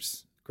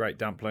soups, great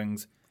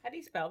dumplings. How do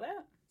you spell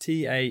that?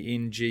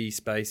 TANG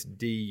space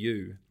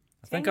DU.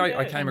 I think Can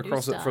I do. came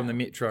across it from the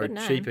Metro Good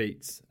name. Cheap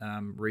Eats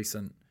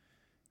recent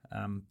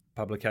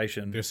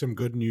publication. There's some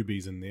good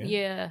newbies in there.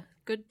 Yeah,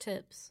 good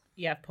tips.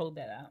 Yeah, I've pulled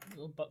that out. A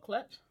little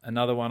booklet.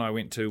 Another one I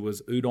went to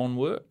was Udon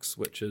Works,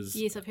 which is,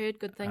 Yes, I've heard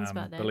good things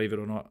about that. believe it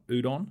or not,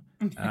 udon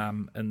in I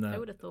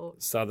would the have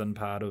thought. southern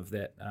part of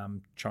that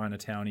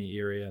Chinatown-y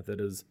area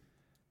that is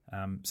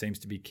seems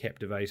to be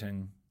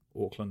captivating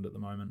Auckland at the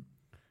moment.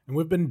 And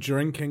we've been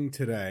drinking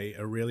today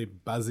a really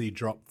buzzy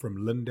drop from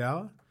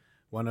Lindauer,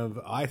 one of,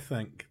 I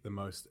think, the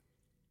most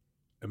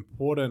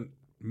important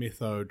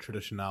Methode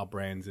Traditional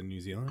brands in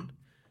New Zealand.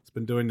 It's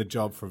been doing the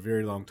job for a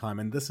very long time,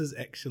 and this is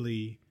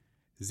actually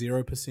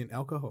 0%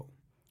 alcohol.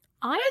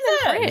 I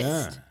am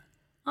impressed. Yeah.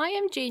 I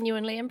am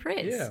genuinely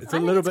impressed. Yeah. It's I a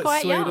think little it's bit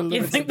quite sweet, a young. little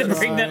You bit think the dry.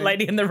 pregnant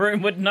lady in the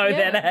room would know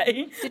Yeah. that,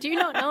 eh? Did you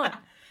not know?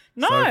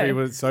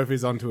 No.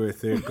 Sophie's onto her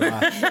third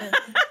glass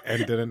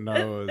and didn't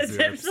know it was It's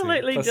 0%.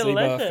 absolutely Placebo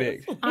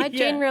delicious. effect. I Yeah.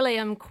 generally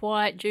am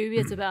quite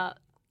dubious about,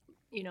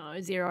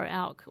 zero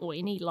alc or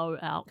any low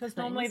alc. 'Cause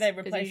normally things, they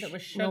replace it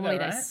with sugar, Normally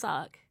right? they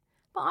suck.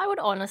 But I would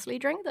honestly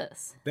drink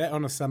this. That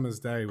on a summer's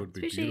day would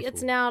be Especially beautiful.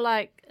 it's now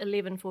like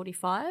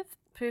 11:45.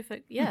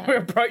 Perfect. We're Yeah.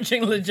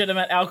 approaching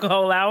legitimate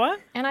alcohol hour.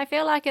 And I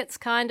feel like it's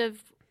kind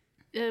of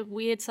a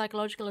weird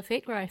psychological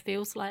effect where I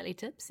feel slightly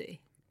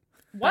tipsy.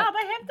 Wow,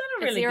 they have done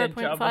a really good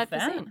job with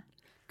that.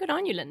 Good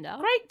on you, Linda.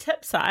 Great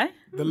tips, eh?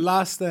 The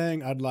last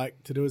thing I'd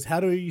like to do is, how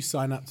do you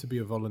sign up to be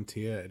a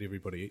volunteer at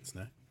Everybody Eats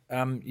now?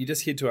 You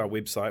just head to our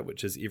website,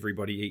 which is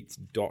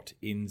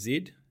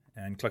everybodyeats.nz,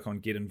 and click on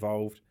Get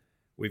Involved.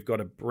 We've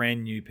got a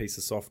brand new piece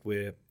of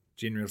software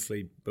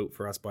generously built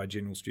for us by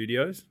General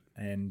Studios,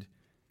 and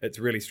it's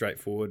really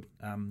straightforward.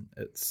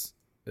 It's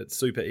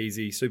super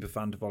easy, super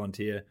fun to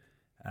volunteer,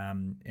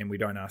 and we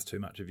don't ask too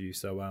much of you.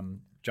 So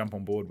jump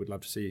on board. We'd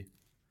love to see you.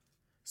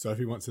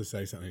 Sophie wants to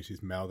say something.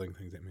 She's mouthing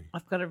things at me.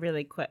 I've got a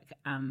really quick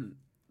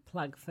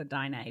plug for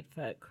Dine Aid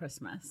for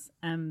Christmas.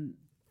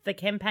 The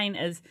campaign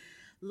is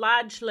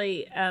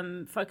largely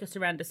focused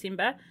around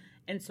December,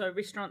 and so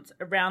restaurants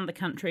around the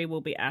country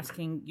will be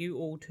asking you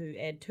all to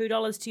add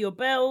 $2 to your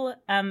bill,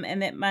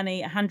 and that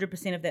money,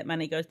 100% of that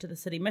money goes to the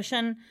city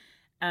mission,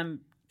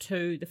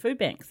 to the food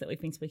banks that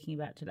we've been speaking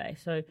about today.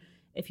 So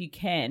if you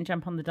can,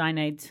 jump on the Dine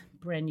Aid's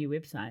brand new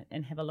website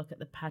and have a look at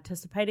the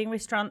participating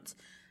restaurants.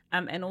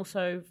 And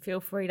also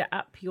feel free to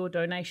up your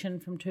donation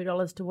from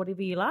 $2 to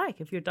whatever you like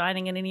if you're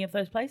dining in any of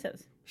those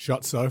places.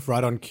 Shot Soph,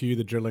 right on cue,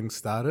 the drilling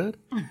started.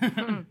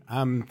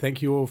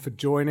 Thank you all for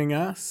joining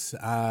us.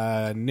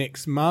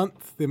 Next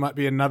month, there might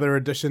be another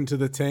addition to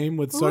the team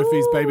with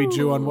Sophie's baby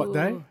due on what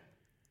day?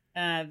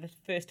 The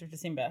 1st of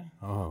December.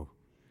 Oh,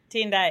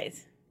 10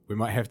 days. we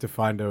might have to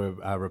find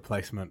a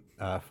replacement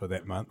for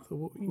that month.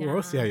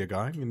 We'll see how you're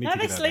going. You need No, to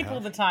they get out of sleep the all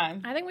house. the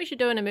time. I think we should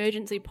do an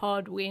emergency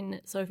pod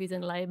when Sophie's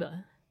in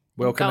labour.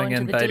 Welcoming Go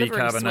in into the baby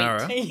delivery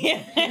carbonara. suite.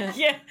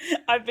 Yeah.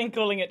 I've been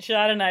calling it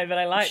Chardonnay, but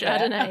I like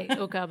that. Chardonnay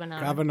or carbonara.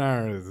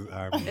 Carbonara is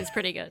It's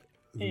pretty good.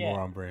 Yeah. more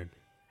on brand.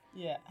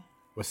 Yeah.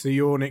 We'll see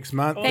you all next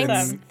month.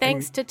 Awesome.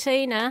 Thanks to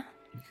Tina.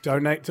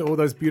 Donate to all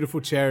those beautiful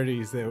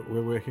charities that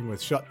we're working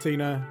with. Shot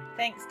Tina.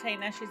 Thanks,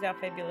 Tina. She's our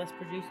fabulous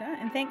producer.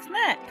 And thanks,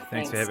 Nick. Thanks for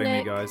Thanks, having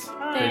Nick. me, guys.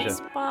 Thanks.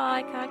 Pleasure.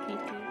 Bye, ka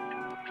kite.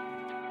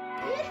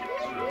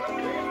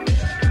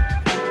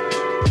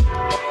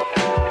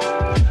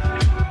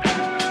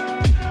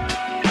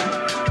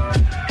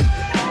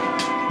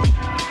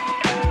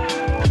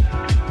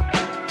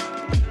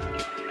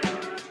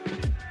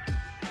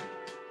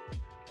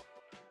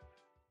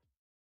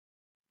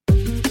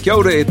 Kia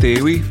ora e te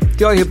iwi,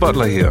 Te Aihe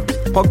Butler here,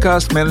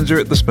 podcast manager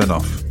at The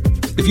Spinoff.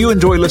 If you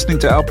enjoy listening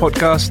to our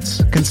podcasts,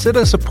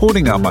 consider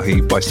supporting our mahi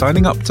by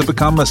signing up to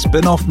become a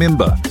Spinoff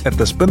member at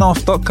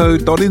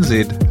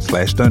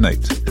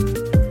thespinoff.co.nz/donate.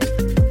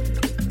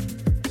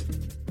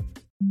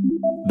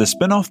 The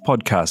Spinoff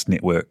Podcast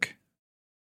Network.